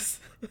 Yes.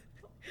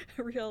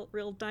 A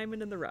real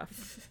diamond in the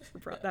rough,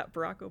 that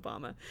Barack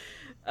Obama.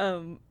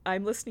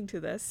 I'm listening to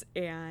this,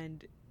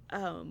 and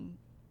I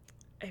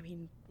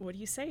mean, what do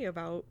you say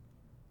about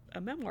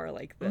a memoir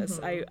like this?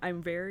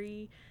 I'm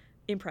very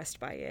impressed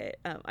by it.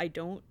 I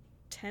don't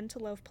tend to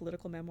love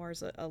political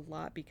memoirs a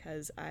lot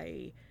because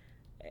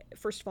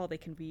first of all, they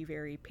can be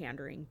very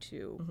pandering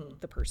to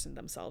the person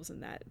themselves,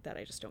 and that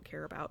I just don't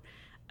care about.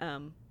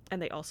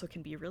 And they also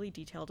can be really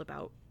detailed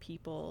about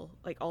people,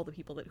 like all the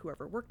people that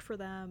whoever worked for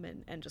them,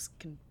 and just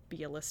can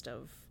be a list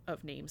of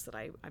names that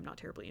I'm not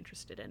terribly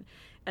interested in.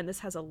 And this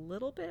has a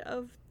little bit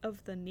of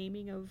the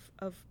naming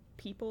of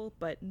people,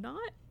 but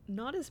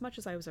not as much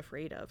as I was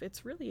afraid of.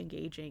 It's really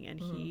engaging, and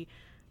he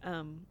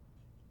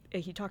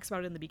talks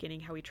about it in the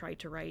beginning how he tried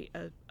to write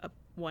a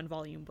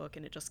one-volume book,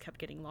 and it just kept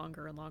getting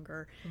longer and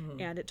longer.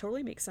 And it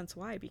totally makes sense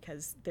why,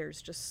 because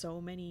there's just so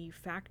many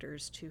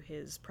factors to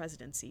his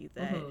presidency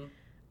that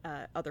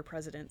other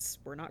presidents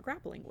were not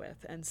grappling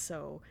with. And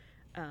so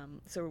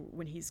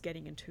when he's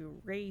getting into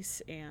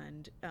race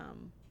and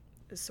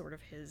sort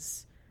of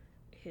his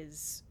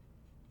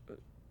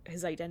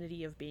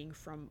identity of being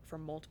from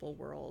multiple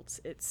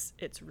worlds,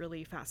 it's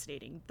really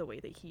fascinating the way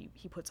that he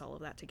puts all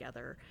of that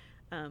together.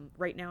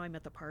 Right now I'm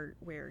at the part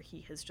where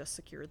he has just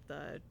secured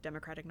the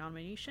Democratic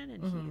nomination,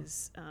 and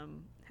he's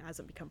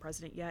hasn't become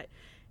president yet,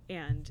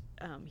 and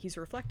he's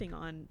reflecting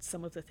on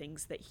some of the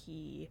things that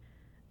he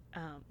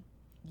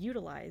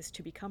utilized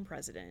to become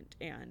president,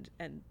 and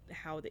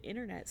how the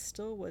internet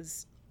still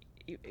was,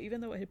 even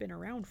though it had been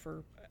around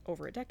for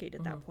over a decade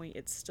at that point,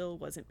 it still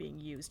wasn't being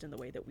used in the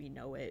way that we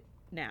know it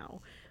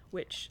now,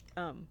 which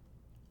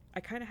I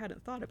kind of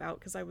hadn't thought about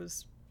because I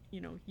was,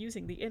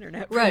 using the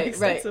internet pretty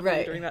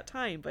extensively during that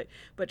time, but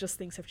just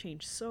things have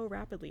changed so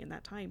rapidly in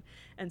that time.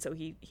 And so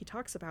he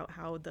talks about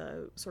how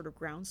the sort of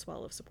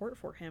groundswell of support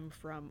for him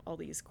from all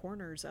these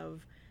corners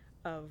of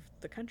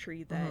the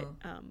country that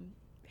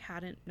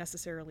hadn't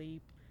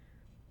necessarily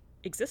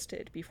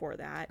existed before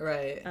that.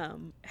 Right.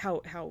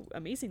 How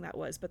amazing that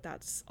was, but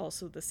that's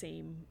also the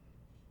same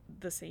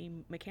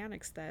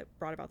mechanics that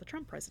brought about the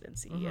Trump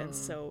presidency. And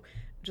so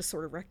just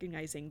sort of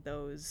recognizing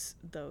those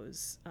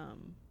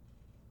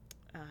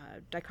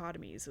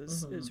dichotomies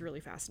is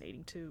really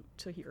fascinating to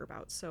hear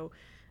about. So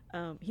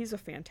he's a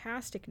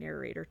fantastic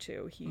narrator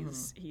too.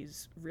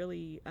 He's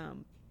really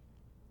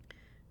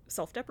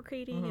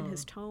self-deprecating in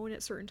his tone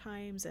at certain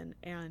times, and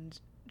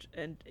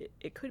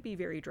it could be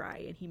very dry,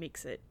 and he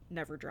makes it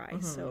never dry.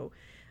 So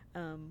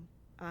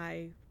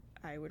I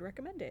would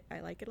recommend it.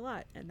 I like it a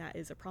lot. And that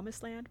is A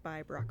Promised Land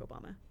by Barack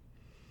Obama.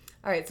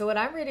 All right, so what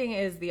I'm reading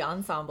is The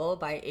Ensemble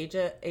by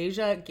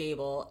Asia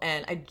Gabel,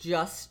 and I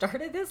just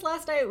started this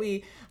last night.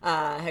 We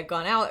had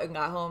gone out and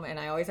got home, and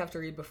I always have to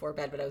read before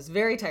bed, but I was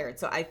very tired,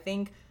 so I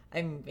think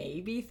I'm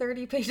maybe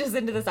 30 pages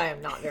into this. I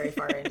am not very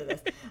far into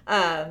this,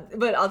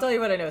 but I'll tell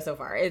you what I know so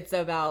far. It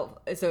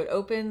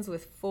opens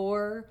with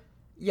 4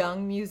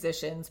 young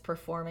musicians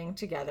performing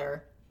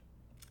together,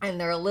 and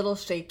they're a little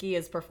shaky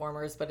as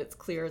performers, but it's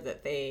clear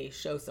that they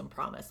show some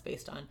promise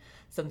based on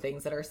some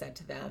things that are said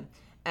to them.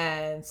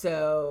 And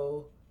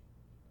so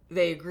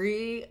they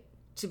agree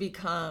to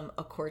become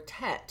a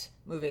quartet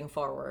moving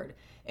forward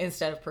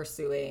instead of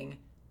pursuing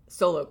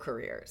solo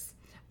careers.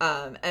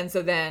 And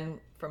so then,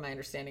 from my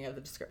understanding of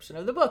the description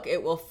of the book,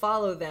 it will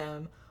follow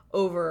them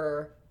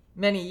over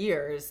many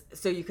years,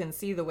 so you can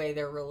see the way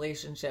their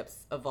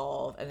relationships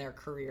evolve and their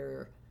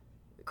careers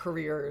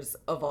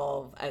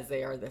evolve as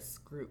they are this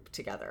group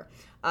together.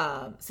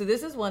 So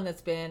this is one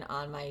that's been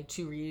on my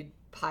to-read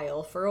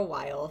pile for a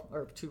while,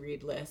 or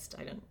to-read list.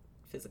 I don't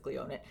physically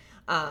own it.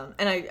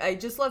 And I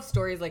just love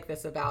stories like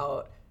this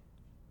about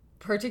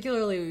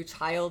particularly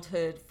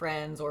childhood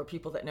friends or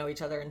people that know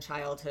each other in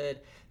childhood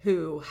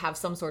who have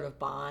some sort of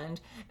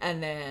bond,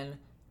 and then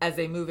as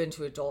they move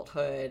into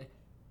adulthood,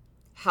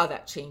 how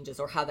that changes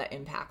or how that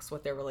impacts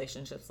what their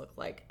relationships look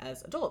like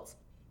as adults.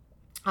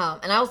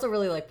 And I also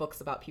really like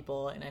books about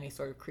people in any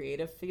sort of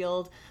creative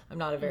field. I'm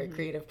not a very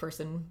creative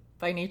person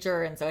by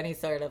nature, and so any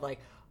sort of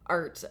like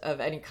art of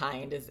any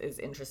kind is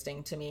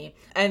interesting to me.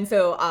 And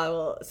so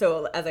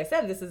as I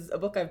said, this is a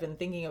book I've been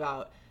thinking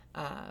about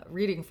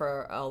reading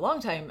for a long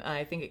time.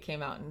 I think it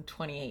came out in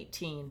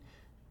 2018.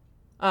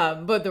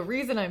 But the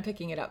reason I'm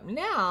picking it up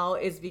now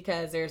is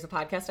because there's a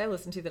podcast I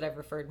listen to that I've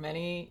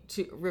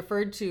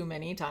referred to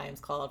many times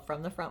called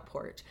From the Front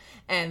Porch.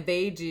 And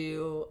they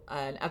do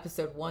an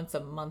episode once a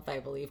month, I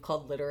believe,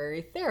 called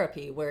Literary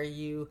Therapy, where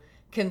you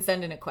can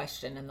send in a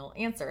question and they'll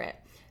answer it.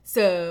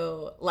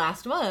 So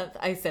last month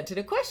I sent in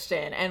a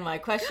question, and my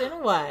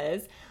question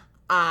was,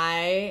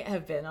 I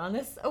have been on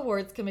this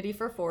awards committee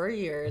for 4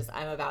 years.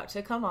 I'm about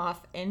to come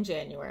off in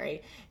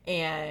January,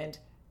 and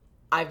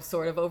I'm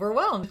sort of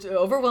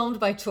overwhelmed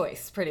by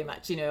choice, pretty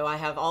much. I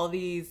have all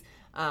these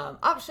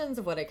options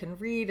of what I can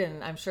read,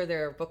 and I'm sure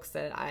there are books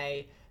that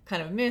I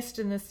kind of missed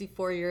in this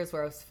 4 years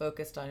where I was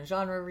focused on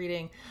genre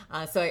reading.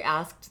 So I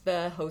asked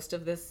the host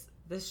of this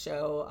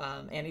show,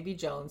 Annie B.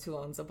 Jones, who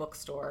owns a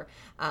bookstore,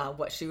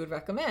 what she would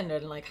recommend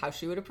and like how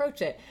she would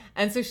approach it.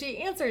 And so she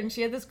answered, and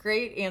she had this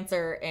great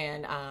answer,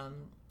 and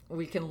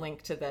we can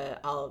link to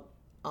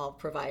I'll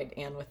provide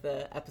Anne with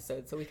the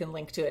episode so we can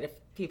link to it if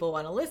people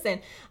want to listen.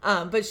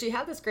 But she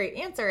had this great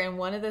answer, and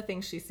one of the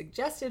things she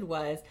suggested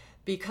was,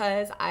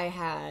 because I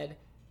had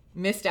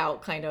missed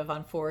out kind of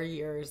on 4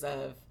 years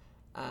of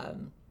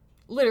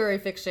literary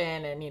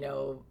fiction and,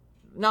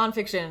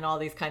 nonfiction and all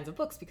these kinds of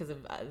books because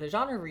of the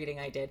genre reading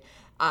I did,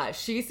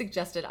 she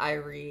suggested I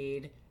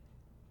read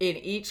in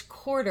each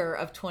quarter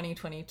of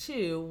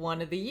 2022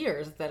 one of the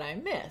years that I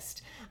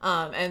missed.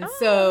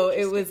 So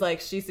it was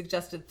like she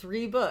suggested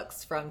 3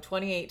 books from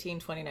 2018,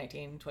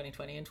 2019,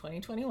 2020, and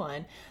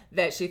 2021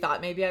 that she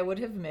thought maybe I would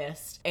have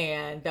missed,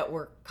 and that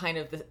were kind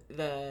of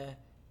the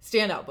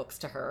standout books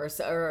to her,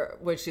 or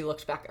when she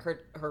looked back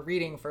at her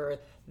reading for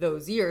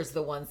those years,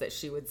 the ones that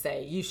she would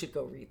say, you should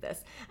go read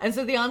this. And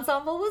so The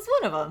Ensemble was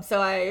one of them.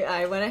 So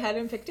I went ahead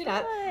and picked it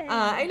up.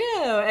 I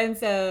know. And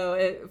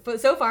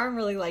so far I'm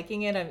really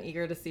liking it. I'm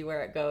eager to see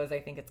where it goes. I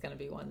think it's going to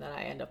be one that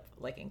I end up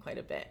liking quite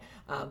a bit.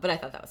 But I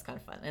thought that was kind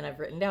of fun. And I've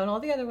written down all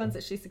the other ones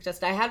that she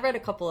suggested. I had read a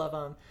couple of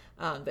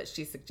them that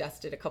she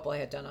suggested, a couple I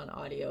had done on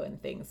audio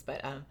and things,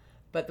 but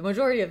the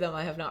majority of them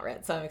I have not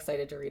read. So I'm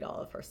excited to read all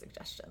of her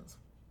suggestions.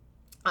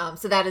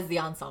 So that is The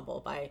Ensemble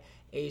by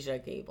Asia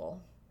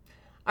Gabel.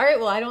 All right,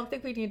 well, I don't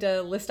think we need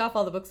to list off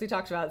all the books we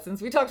talked about,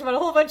 since we talked about a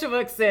whole bunch of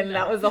books and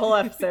that was the whole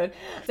episode.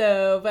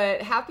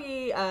 But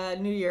happy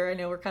New Year. I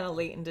know we're kind of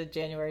late into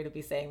January to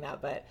be saying that,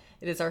 but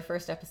it is our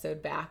first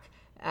episode back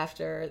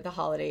after the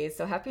holidays.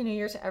 So Happy New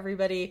Year to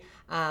everybody.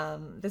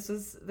 This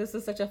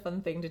was such a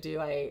fun thing to do.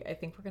 I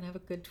think we're going to have a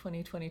good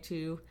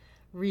 2022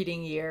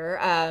 reading year.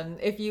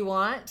 If you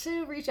want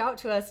to reach out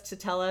to us to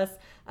tell us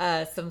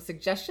some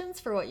suggestions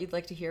for what you'd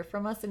like to hear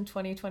from us in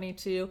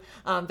 2022,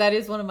 that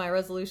is one of my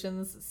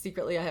resolutions.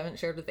 Secretly, I haven't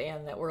shared with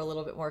Anne that we're a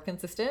little bit more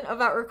consistent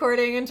about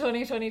recording in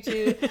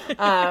 2022.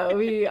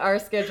 Our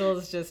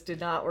schedules just did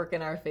not work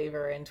in our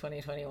favor in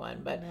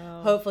 2021, but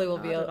hopefully we'll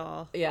be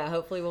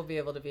hopefully we'll be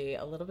able to be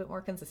a little bit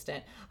more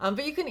consistent.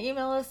 But you can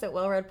email us at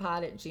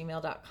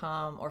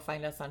wellreadpod@gmail.com or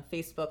find us on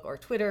Facebook or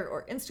Twitter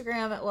or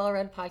Instagram at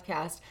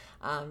wellreadpodcast.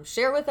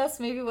 Share with us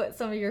maybe what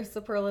some of your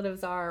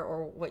superlatives are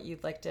or what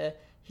you'd like to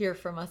hear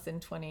from us in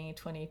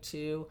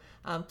 2022.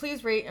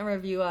 Please rate and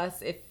review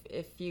us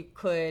if you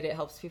could. It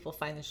helps people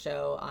find the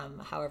show.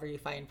 However you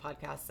find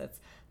podcasts, that's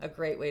a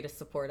great way to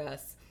support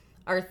us.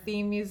 Our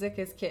theme music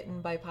is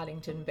Kitten by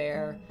Poddington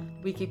Bear.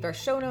 We keep our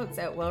show notes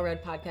at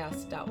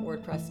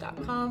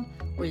wellreadpodcast.wordpress.com,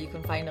 where you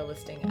can find a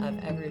listing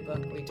of every book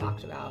we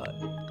talked about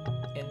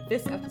in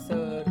this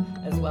episode,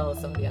 as well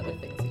as some of the other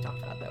things we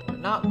talked about that were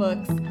not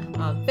books.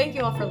 Thank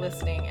you all for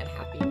listening, and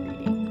happy